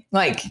anything.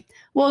 Like,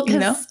 well,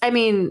 because I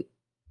mean,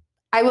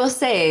 I will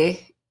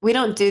say we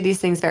don't do these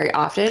things very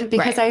often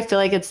because I feel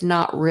like it's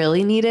not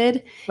really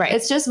needed. Right.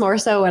 It's just more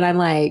so when I'm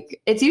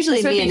like, it's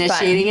usually me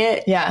initiating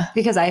it. Yeah.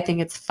 Because I think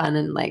it's fun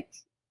and like,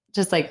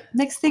 just like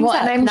mix things up.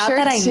 And I'm not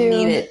that I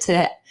need it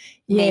to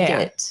make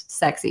it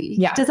sexy.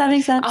 Yeah. Does that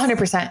make sense?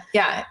 100%.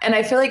 Yeah. And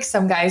I feel like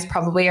some guys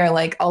probably are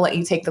like, I'll let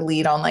you take the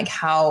lead on like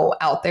how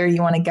out there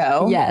you want to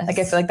go. Yes. Like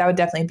I feel like that would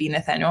definitely be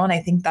Nathaniel. And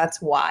I think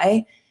that's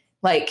why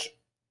like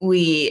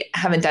we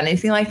haven't done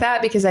anything like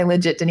that because I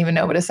legit didn't even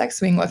know what a sex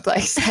swing looked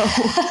like. So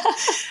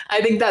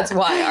I think that's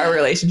why our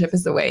relationship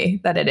is the way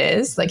that it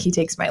is. Like he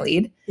takes my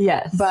lead.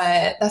 Yes.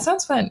 But that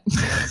sounds fun.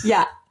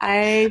 Yeah.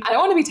 I don't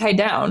want to be tied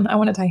down. I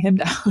want to tie him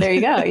down. There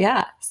you go.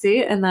 Yeah.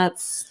 See? And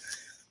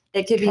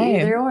it could be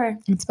either or.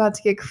 It's about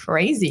to get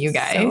crazy, you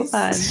guys.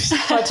 So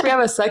fun. Watch me have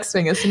a sex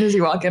swing as soon as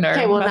you walk in our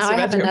Okay, well now I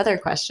have another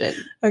question.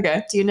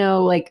 Okay. Do you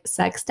know like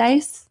sex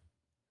dice?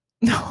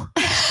 No.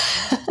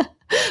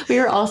 We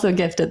were also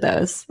gifted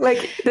those.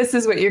 Like this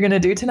is what you're gonna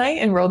do tonight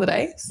and roll the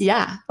dice?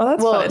 Yeah. Oh,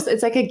 that's fun.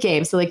 It's like a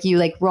game. So like you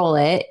like roll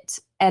it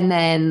and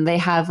then they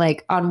have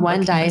like on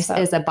one dice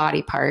is a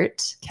body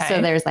part. Okay.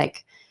 So there's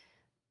like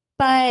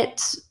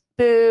butt,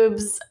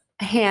 boobs,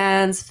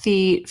 hands,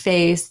 feet,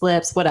 face,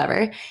 lips,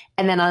 whatever.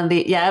 And then on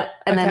the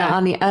then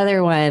on the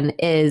other one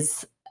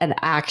is an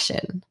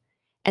action.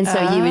 And so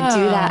you would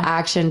do that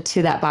action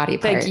to that body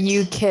part. Like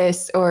you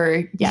kiss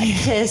or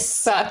kiss.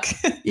 Suck.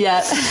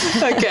 Yep.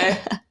 Okay.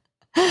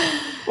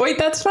 Wait,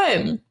 that's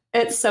fun.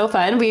 It's so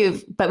fun.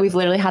 We've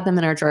literally had them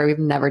in our drawer. We've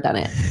never done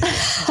it.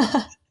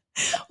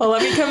 Well,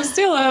 let me come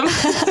steal them.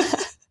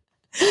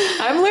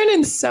 I'm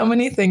learning so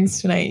many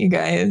things tonight, you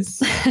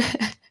guys.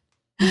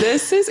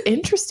 This is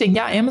interesting.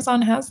 Yeah,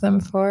 Amazon has them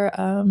for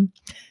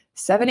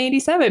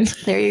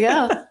 $7.87. There you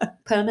go.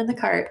 Put them in the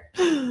cart.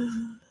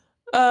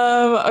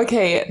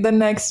 Okay, the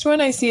next one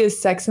I see is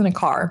sex in a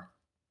car,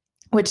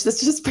 which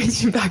this just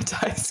brings me back to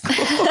high school.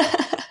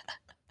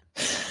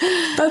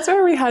 That's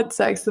where we had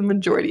sex the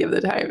majority of the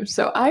time.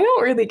 So I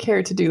don't really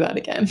care to do that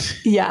again.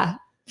 Yeah.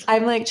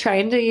 I'm like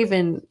trying to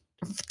even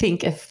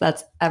think if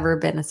that's ever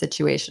been a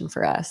situation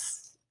for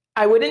us.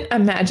 I wouldn't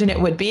imagine it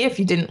would be if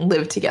you didn't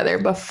live together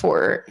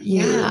before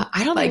you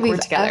I don't think we've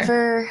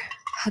ever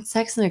had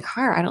sex in a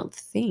car. I don't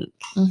think.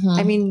 Mm-hmm.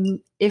 I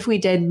mean, if we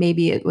did,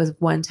 maybe it was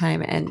one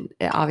time and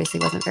it obviously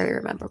wasn't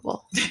very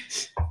memorable.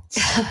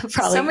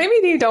 Probably. So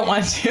maybe you don't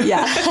want to.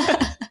 Yeah.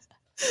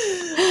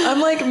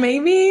 I'm like,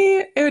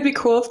 maybe it would be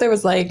cool if there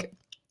was like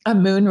a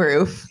moon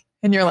roof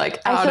and you're like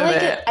out of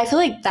it. I feel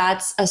like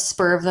that's a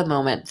spur of the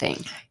moment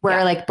thing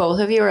where like both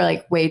of you are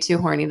like way too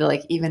horny to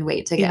like even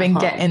wait to get home.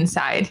 Get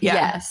inside. Yeah.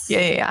 Yes.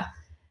 Yeah.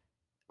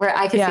 Where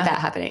I could see that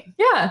happening.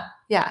 Yeah.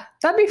 Yeah.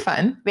 That'd be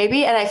fun.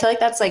 Maybe. And I feel like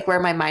that's like where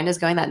my mind is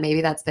going, that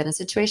maybe that's been a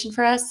situation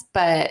for us.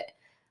 But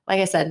like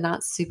I said,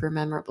 not super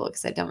memorable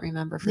because I don't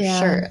remember for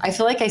sure. I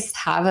feel like I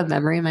have a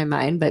memory in my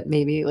mind, but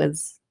maybe it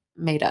was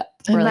made up.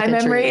 And my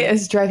memory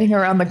is driving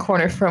around the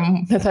corner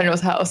from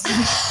Nathaniel's house.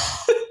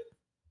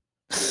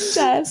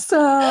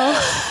 So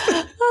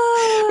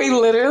we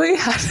literally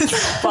had a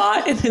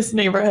spot in his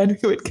neighborhood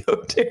we would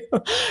go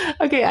to.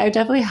 Okay, I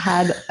definitely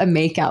had a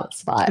makeout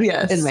spot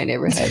in my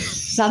neighborhood.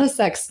 Not a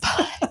sex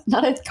spot.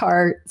 Not a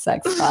car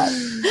sex spot.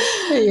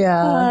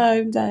 Yeah.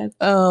 I'm dead.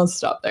 Oh,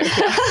 stop there.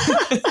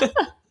 Yeah.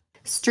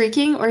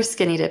 Streaking or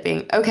skinny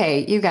dipping?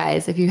 Okay, you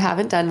guys, if you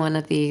haven't done one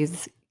of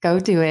these, go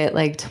do it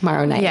like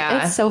tomorrow night.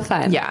 Yeah. It's so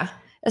fun. Yeah.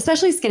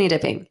 Especially skinny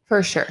dipping.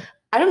 For sure.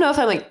 I don't know if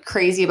I'm like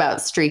crazy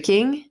about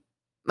streaking.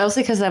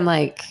 Mostly because I'm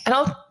like... I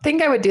don't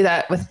think I would do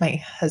that with my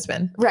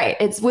husband. Right.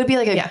 It would be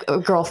like a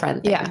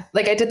girlfriend thing. Yeah.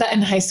 Like I did that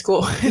in high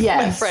school with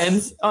my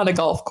friends on a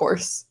golf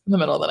course in the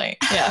middle of the night.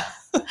 Yeah.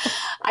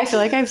 I feel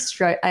like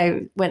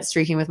I went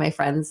streaking with my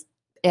friends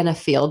in a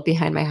field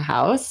behind my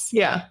house.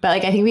 Yeah. But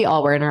like I think we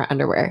all were in our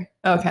underwear.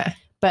 Okay.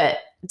 But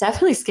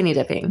definitely skinny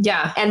dipping.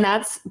 Yeah. And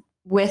that's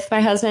with my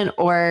husband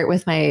or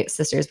with my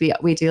sisters.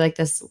 We do like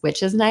this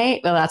witches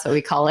night. Well, that's what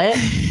we call it.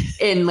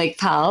 In Lake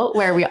Powell,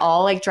 where we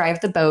all like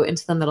drive the boat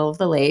into the middle of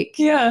the lake.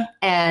 Yeah.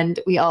 And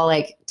we all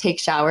like take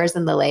showers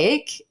in the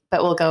lake,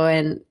 but we'll go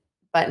in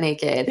butt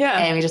naked. Yeah.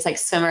 And we just like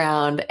swim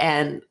around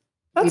and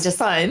that's we just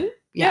fun.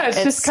 Yeah.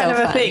 It's just kind of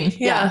a thing.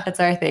 Yeah. It's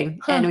our thing.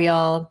 Huh. And we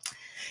all.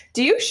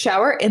 Do you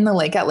shower in the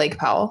lake at Lake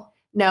Powell?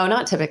 No,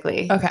 not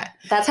typically. Okay.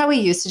 That's how we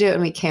used to do it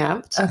when we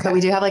camped. Okay. But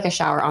we do have like a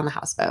shower on the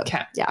houseboat.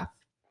 Okay. Yeah.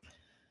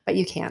 But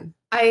you can.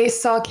 I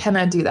saw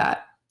Kenna do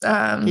that.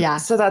 Yeah.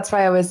 So that's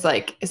why I was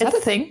like, is that a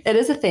thing? It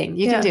is a thing.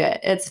 You can do it.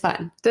 It's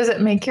fun. Does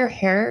it make your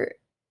hair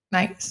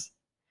nice?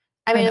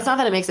 I mean, it's not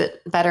that it makes it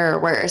better or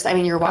worse. I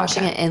mean, you're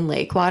washing it in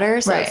lake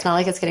water. So it's not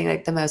like it's getting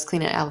like the most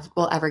clean it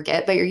will ever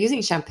get, but you're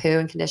using shampoo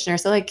and conditioner.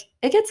 So like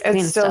it gets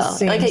clean still.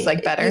 Seems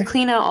like better. You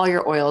clean out all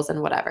your oils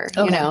and whatever,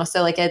 you know?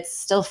 So like it's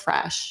still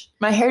fresh.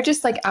 My hair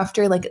just like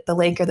after like the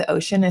lake or the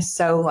ocean is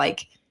so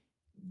like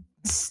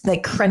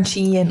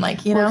crunchy and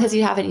like, you know, because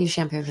you haven't used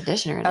shampoo and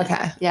conditioner in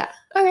it. Yeah.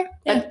 Okay.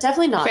 But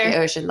definitely not the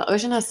ocean. The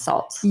ocean has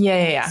salt.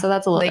 Yeah. So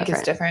that's a little lake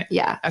different. Is different.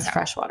 Yeah. It's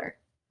fresh water.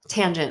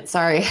 Tangent.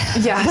 Sorry.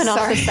 Yeah. I went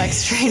off the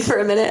sex train for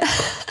a minute.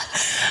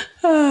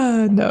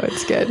 No,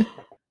 it's good.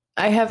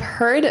 I have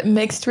heard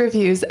mixed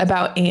reviews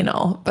about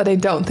anal, but I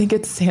don't think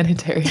it's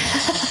sanitary.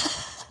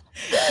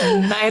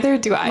 Neither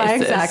do I. My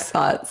exact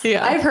thoughts.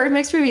 Yeah. I've heard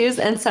mixed reviews,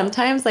 and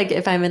sometimes like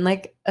if I'm in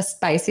like a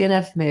spicy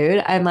enough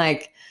mood, I'm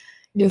like,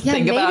 you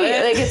think about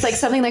it. Like it's like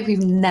something like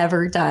we've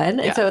never done.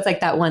 And so it's like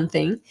that one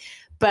thing.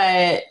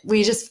 But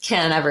we just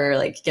can't ever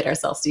like get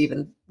ourselves to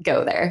even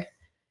go there.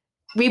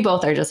 We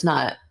both are just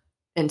not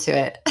into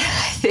it,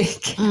 I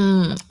think.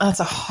 That's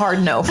a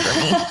hard no for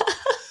me.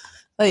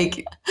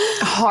 Like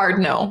hard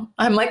no.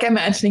 I'm like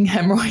imagining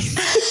hemorrhoids.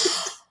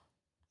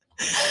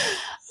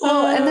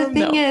 Well, and the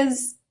thing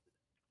is,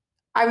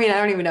 I mean, I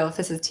don't even know if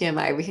this is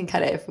TMI. We can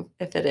cut it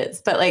if it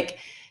is. But like,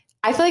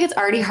 I feel like it's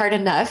already hard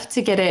enough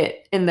to get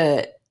it in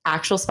the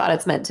actual spot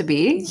it's meant to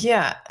be.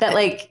 Yeah. That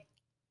like,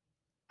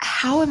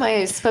 how am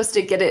I supposed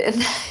to get it in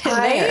there?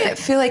 I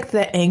feel like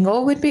the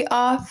angle would be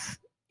off.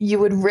 You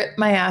would rip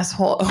my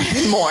asshole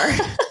open more.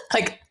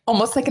 Like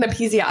almost like an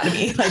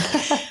episiotomy. Like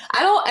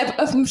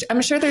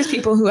I'm sure there's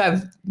people who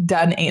have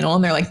done anal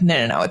and they're like,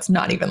 no, it's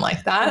not even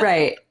like that.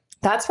 Right.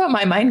 That's what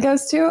my mind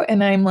goes to.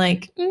 And I'm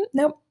like,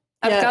 nope.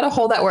 I've got a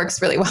hole that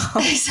works really well.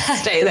 Exactly.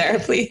 Stay there,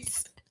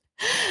 please.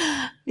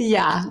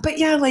 Yeah. But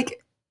yeah,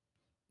 like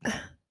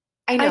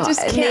I know. I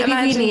just can't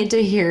imagine. We need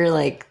to hear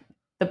like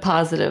the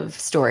positive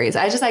stories.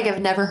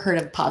 I've never heard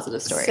of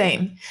positive stories.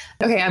 Same.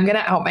 Okay, I'm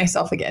gonna out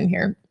myself again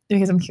here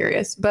because I'm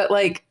curious. But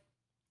like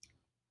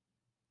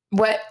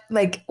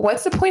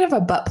what's the point of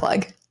a butt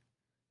plug?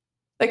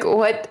 Like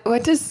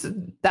what does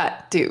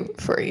that do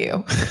for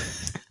you?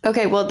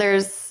 Okay, well there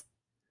is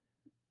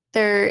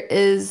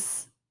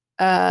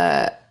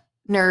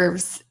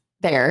nerves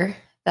there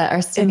that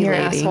are stimulating.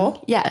 In your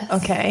asshole? Yes.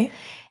 Okay.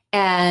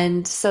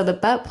 And so the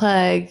butt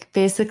plug,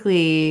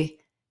 basically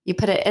you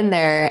put it in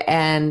there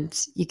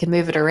and you can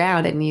move it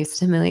around and you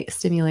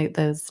stimulate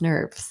those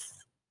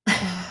nerves.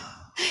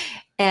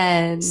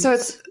 And so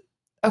it's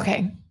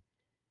okay.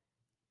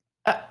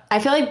 I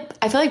feel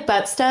like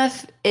butt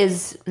stuff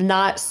is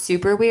not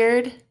super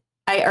weird.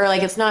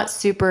 It's not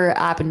super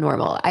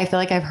abnormal. I feel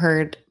like I've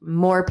heard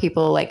more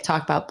people like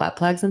talk about butt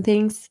plugs and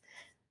things.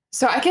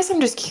 So I guess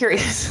I'm just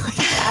curious. Like,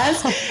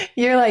 as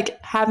you're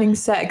like having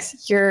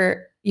sex,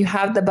 you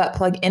have the butt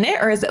plug in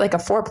it, or is it like a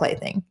foreplay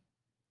thing?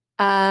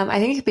 I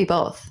think it could be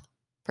both,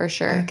 for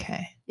sure.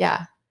 Okay.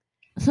 Yeah.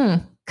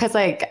 Because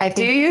like I think.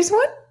 Do you use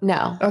one?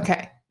 No.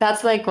 Okay.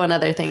 That's like one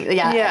other thing.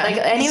 Yeah. Like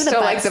any of the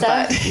butt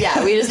stuff.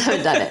 Yeah, we just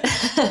haven't done it.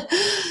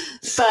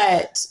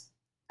 But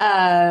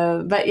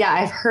But yeah,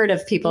 I've heard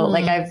of people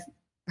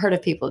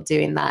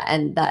doing that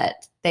and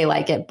that they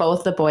like it,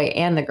 both the boy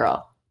and the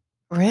girl.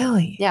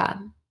 Really? Yeah.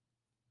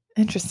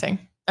 Interesting.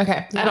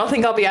 Okay. Yeah. I don't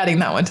think I'll be adding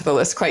that one to the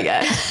list quite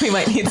yet. We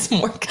might need some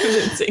more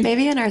convincing.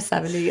 Maybe in our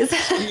 70s.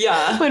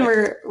 Yeah. when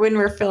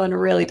we're feeling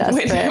really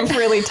desperate. When I'm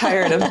really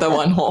tired of the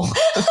one hole.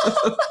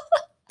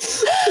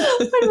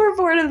 When we're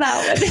bored of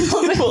that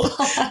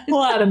one.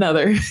 We'll add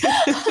another.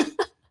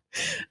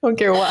 Don't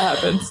care what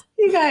happens.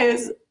 You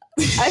guys,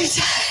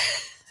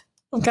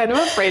 I'm kind of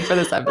afraid for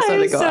this episode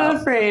to go out. I'm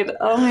so afraid.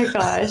 Oh my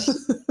gosh.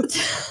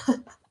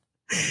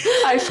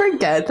 I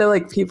forget that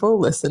like people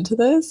listen to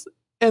this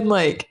and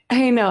like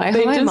I know. I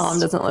hope my mom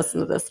doesn't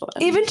listen to this one.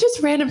 Even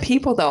just random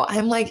people though.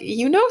 I'm like,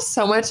 you know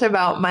so much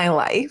about my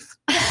life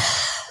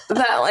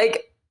that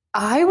like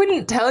I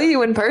wouldn't tell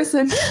you in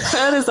person.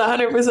 That is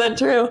 100%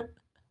 true.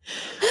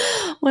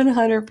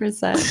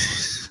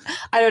 100%.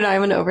 I don't know.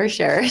 I'm an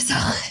oversharer, so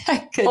I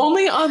could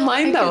only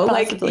online though.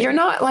 Like you're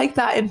not like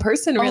that in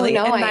person, really.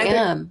 No, I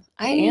am.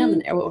 I am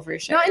an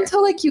oversharer. Not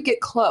until like you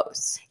get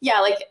close. Yeah,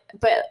 like,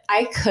 but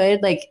I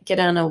could like get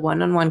on a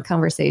one-on-one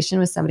conversation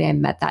with somebody I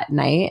met that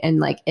night, and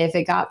like if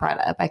it got brought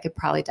up, I could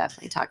probably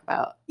definitely talk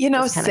about.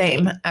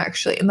 Same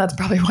actually, and that's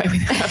probably why we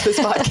have this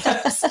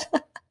podcast.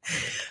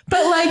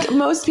 But like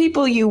most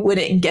people, you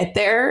wouldn't get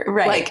there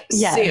like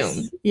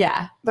soon.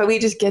 Yeah, but we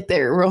just get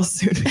there real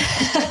soon.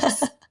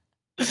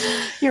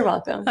 You're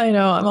welcome. I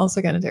know. I'm also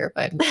kind of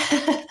terrified.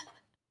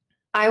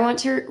 I want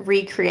to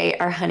recreate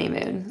our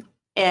honeymoon.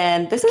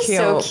 And this is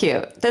so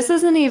cute. This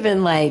isn't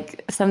even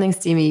like something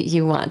steamy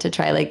you want to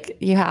try. Like,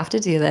 you have to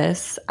do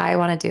this. I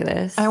want to do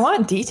this. I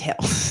want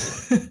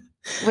details.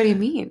 What do you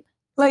mean?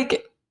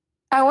 Like,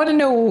 I want to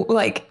know,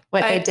 like,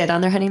 what they did on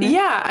their honeymoon?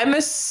 Yeah.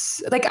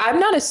 I'm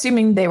not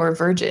assuming they were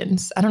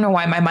virgins. I don't know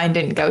why my mind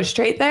didn't go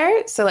straight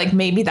there. So, like,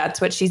 maybe that's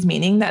what she's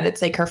meaning, that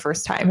it's like her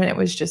first time and it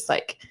was just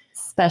like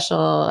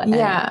special.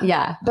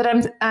 Yeah. But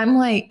I'm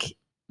like,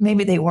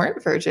 maybe they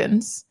weren't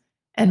virgins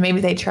and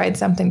maybe they tried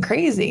something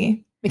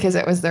crazy because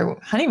it was their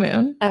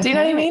honeymoon. Okay. Do you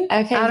know what I mean?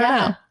 Okay. I don't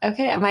know.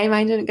 Okay. My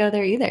mind didn't go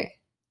there either.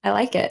 I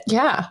like it.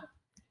 Yeah.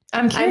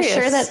 I'm curious.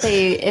 I'm sure that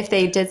if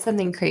they did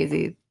something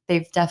crazy,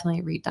 they've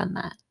definitely redone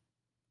that.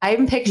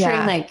 I'm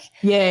picturing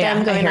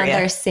them going on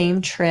their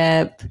same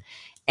trip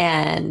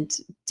and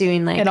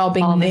doing like it all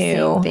being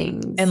new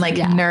things and like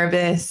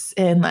nervous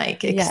and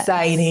like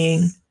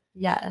exciting.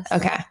 Yes.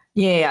 Okay.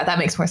 Yeah. That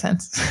makes more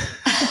sense.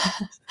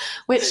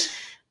 Which,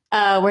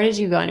 where did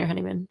you go on your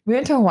honeymoon? We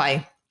went to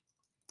Hawaii.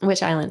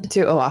 Which island?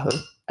 To Oahu.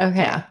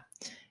 Okay. Yeah.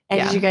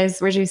 And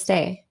where'd you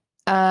stay?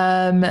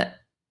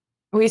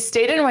 We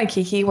stayed in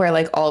Waikiki where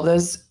like all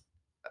those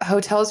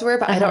hotels were,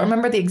 but I don't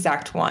remember the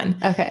exact one.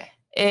 Okay.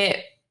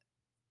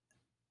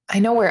 I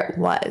know where it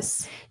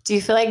was. Do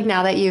you feel like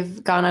now that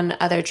you've gone on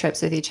other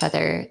trips with each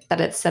other that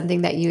it's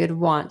something that you would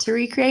want to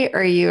recreate,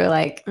 or you were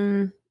like,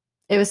 it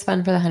was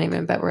fun for the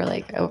honeymoon, but we're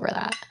like over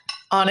that?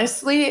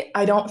 Honestly,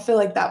 I don't feel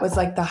like that was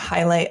like the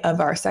highlight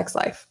of our sex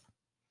life.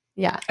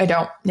 Yeah. I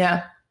don't.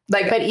 Yeah.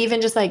 Like, but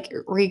even just like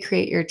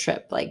recreate your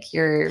trip, like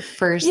your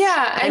first.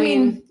 Yeah. I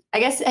mean, I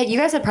guess you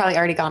guys had probably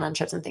already gone on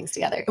trips and things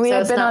together. We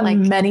had been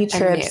on many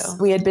trips.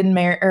 We had been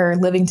married or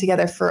living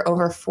together for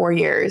over 4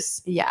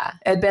 years. Yeah.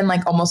 It had been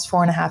like almost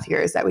 4.5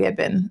 years that we had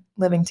been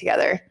living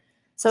together.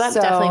 So that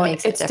definitely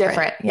makes it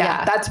different.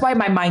 Yeah. That's why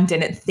my mind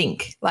didn't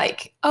think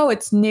like, oh,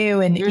 it's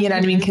new. And you know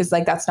what I mean? Because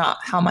like, that's not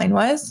how mine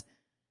was.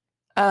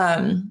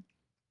 I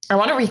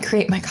want to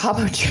recreate my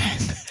Cabo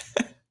trip.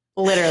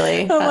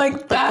 Literally. I'm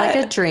like, that's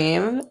like a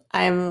dream.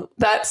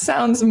 That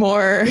sounds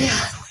more.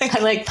 I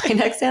like my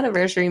next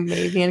anniversary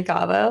maybe in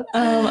Cabo.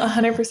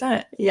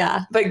 100%.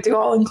 Yeah. Like do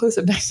all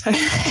inclusive next time.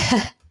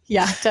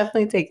 Yeah,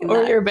 definitely taking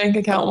or your bank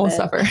account will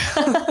suffer.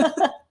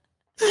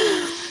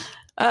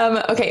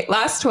 Okay,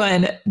 last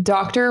one,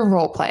 doctor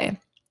role play.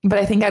 But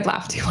I think I'd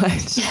laugh too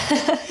much.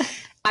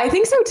 I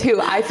think so too.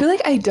 I feel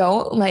like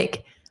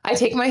I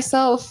take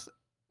myself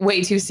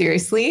way too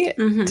seriously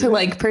to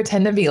like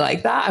pretend to be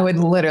like that. I would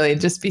literally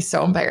just be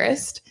so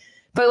embarrassed.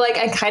 But like,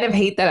 I kind of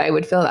hate that I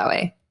would feel that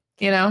way.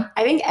 You know,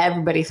 I think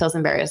everybody feels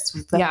embarrassed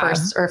the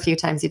first or a few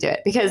times you do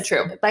it because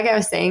like I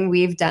was saying,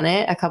 we've done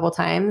it a couple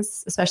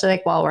times, especially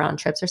like while we're on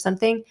trips or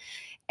something.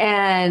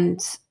 And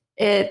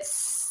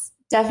it's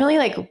definitely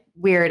like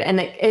weird. And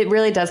it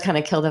really does kind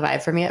of kill the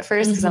vibe for me at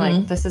first. Cause I'm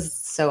like, this is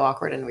so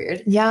awkward and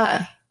weird.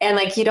 Yeah. And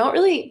like,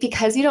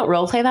 because you don't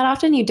role play that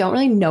often, you don't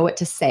really know what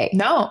to say.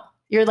 No.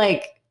 You're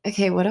like,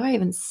 okay, what do I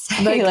even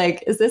say?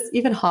 Like, is this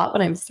even hot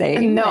what I'm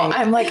saying? No,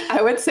 I'm like, I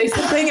would say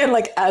something and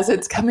like, as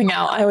it's coming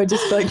out, I would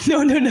just be like,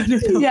 no.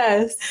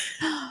 Yes.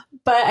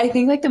 But I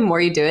think like the more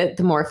you do it,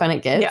 the more fun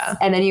it gets. Yeah.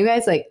 And then you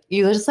guys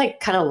you just like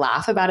kind of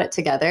laugh about it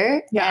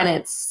together. Yeah. And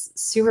it's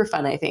super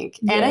fun, I think.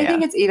 And I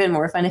think it's even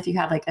more fun if you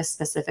have like a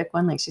specific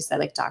one, like she said,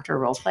 like doctor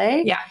role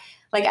play. Yeah.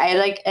 Like I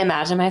like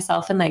imagine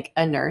myself in like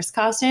a nurse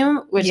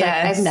costume, which like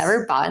I've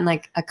never bought in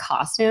like a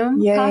costume,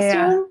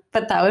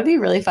 but that would be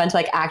really fun to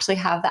like actually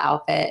have the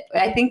outfit.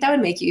 I think that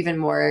would make you even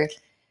more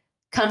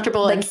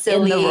comfortable like and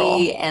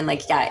silly and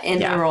like,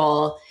 in the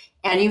role.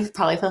 And you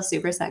probably feel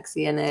super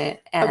sexy in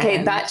it. And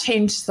okay, that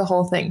changed the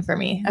whole thing for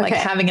me. Okay. Like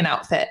having an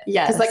outfit.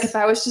 Yes. Because like if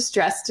I was just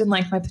dressed in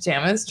like my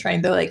pajamas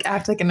trying to like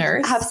act like a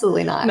nurse.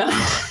 Absolutely not. No.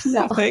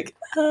 Like,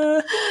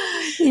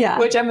 yeah.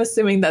 Which I'm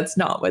assuming that's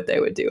not what they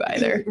would do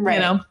either. Right.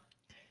 You know?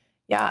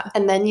 Yeah.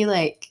 And then you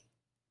like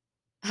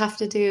have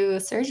to do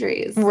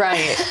surgeries.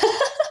 Right.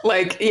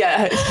 Like,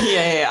 yeah.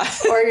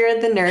 Or you're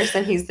the nurse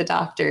and he's the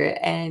doctor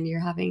and you're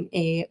having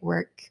a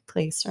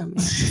workplace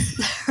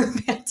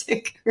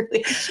romantic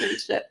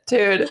relationship.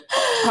 Dude,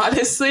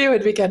 honestly, it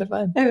would be kind of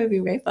fun. It would be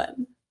way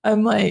fun.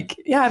 I'm like,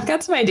 yeah, I've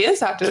got some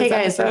ideas after this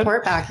guys, episode.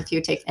 Report back if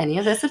you take any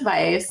of this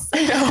advice.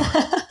 I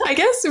know. I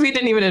guess we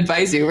didn't even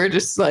advise you. We're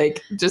just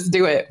like, just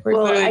do it.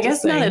 Well, I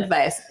guess not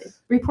advice.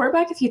 Report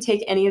back if you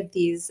take any of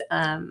these.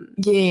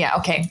 Yeah.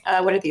 Okay.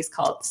 What are these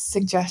called?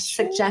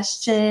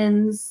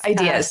 Suggestions.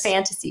 Ideas.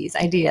 Fantasies.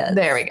 Ideas.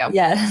 There we go.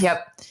 Yes.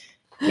 Yep.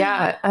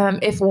 Yeah.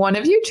 If one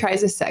of you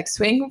tries a sex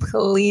swing,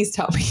 please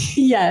tell me.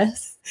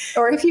 Yes.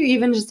 Or if you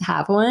even just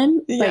have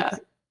one. Yeah.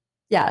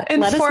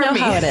 Let us know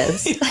how it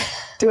is.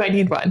 Do I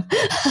need one?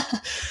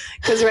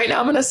 Because right now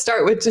I'm going to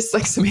start with just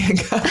like some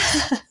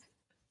handcuffs.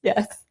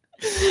 Yes.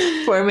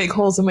 Before I make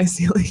holes in my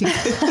ceiling.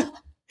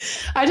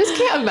 I just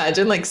can't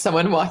imagine like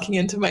someone walking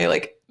into my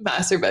like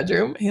master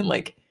bedroom and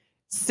like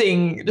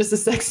sing just a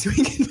sex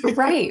swing.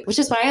 Right. Which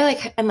is why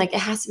I'm like, it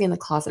has to be in the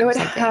closet. It would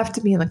have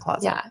to be in the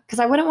closet. Yeah. Because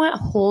I wouldn't want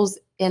holes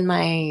in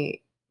my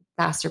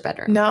master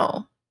bedroom.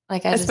 No.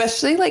 Like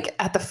especially like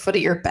at the foot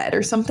of your bed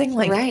or something.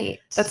 Like right.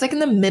 That's like in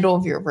the middle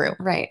of your room.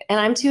 Right.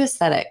 And I'm too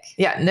aesthetic.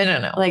 Yeah.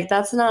 No. Like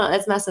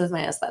it's messing with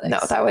my aesthetics. No,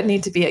 that would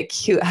need to be a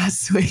cute ass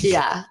swing.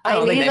 Yeah.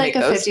 I need like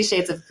a 50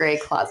 Shades of Grey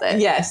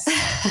closet. Yes.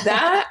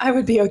 That I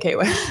would be okay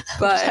with.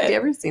 But have you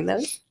ever seen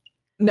those?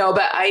 No,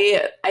 but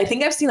I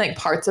think I've seen like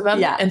parts of them.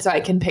 Yeah. And so I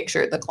can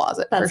picture the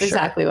closet. That's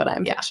exactly what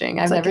I'm picturing.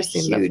 I've never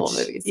seen the full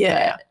movies.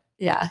 Yeah.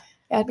 Yeah.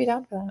 I'd be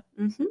down for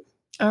that. Mm-hmm.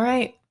 All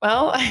right.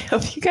 Well, I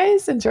hope you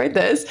guys enjoyed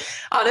this.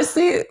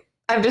 Honestly,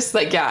 I'm just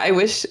like, yeah, I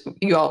wish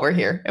you all were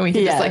here and we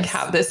could just like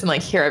have this and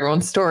like hear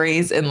everyone's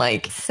stories and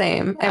like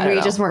same. And we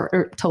just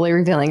weren't totally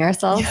revealing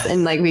ourselves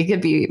and like we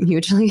could be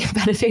mutually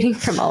benefiting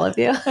from all of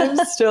you. I'm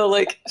still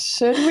like,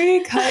 should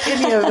we cut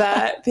any of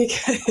that?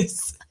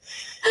 Because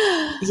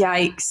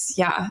yikes.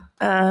 Yeah.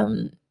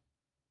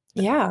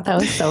 Yeah. That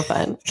was so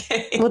fun.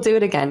 Okay. We'll do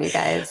it again, you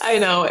guys. I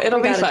know.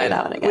 It'll be fun.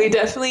 That one again. We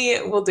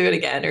definitely will do it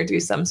again or do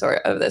some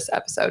sort of this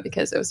episode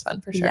because it was fun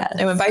for sure. Yes.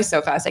 It went by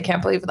so fast. I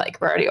can't believe like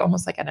we're already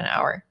almost like at an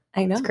hour.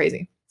 I know. It's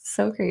crazy.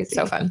 So crazy.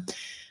 So fun.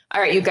 All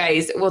right, you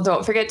guys. Well,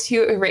 don't forget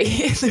to rate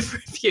and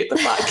review the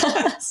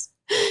podcast.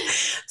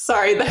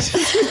 Sorry.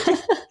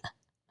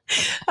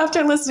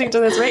 After listening to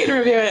this, rate and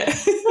review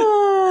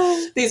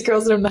it. These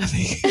girls know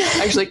nothing.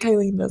 Actually,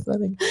 Kylene knows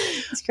nothing.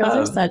 These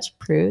girls are such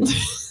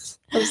prudes.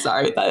 I'm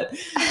sorry that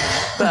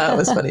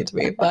was funny to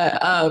me.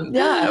 But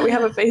yeah, we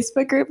have a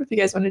Facebook group if you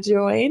guys want to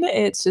join.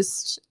 It's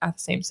just at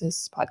the same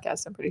Sis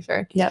podcast, I'm pretty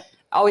sure. Yep.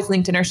 Always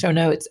linked in our show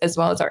notes, as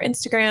well as our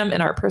Instagram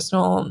and our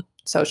personal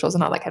socials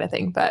and all that kind of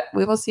thing. But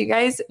we will see you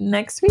guys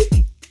next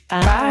week.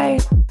 Bye.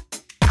 Bye.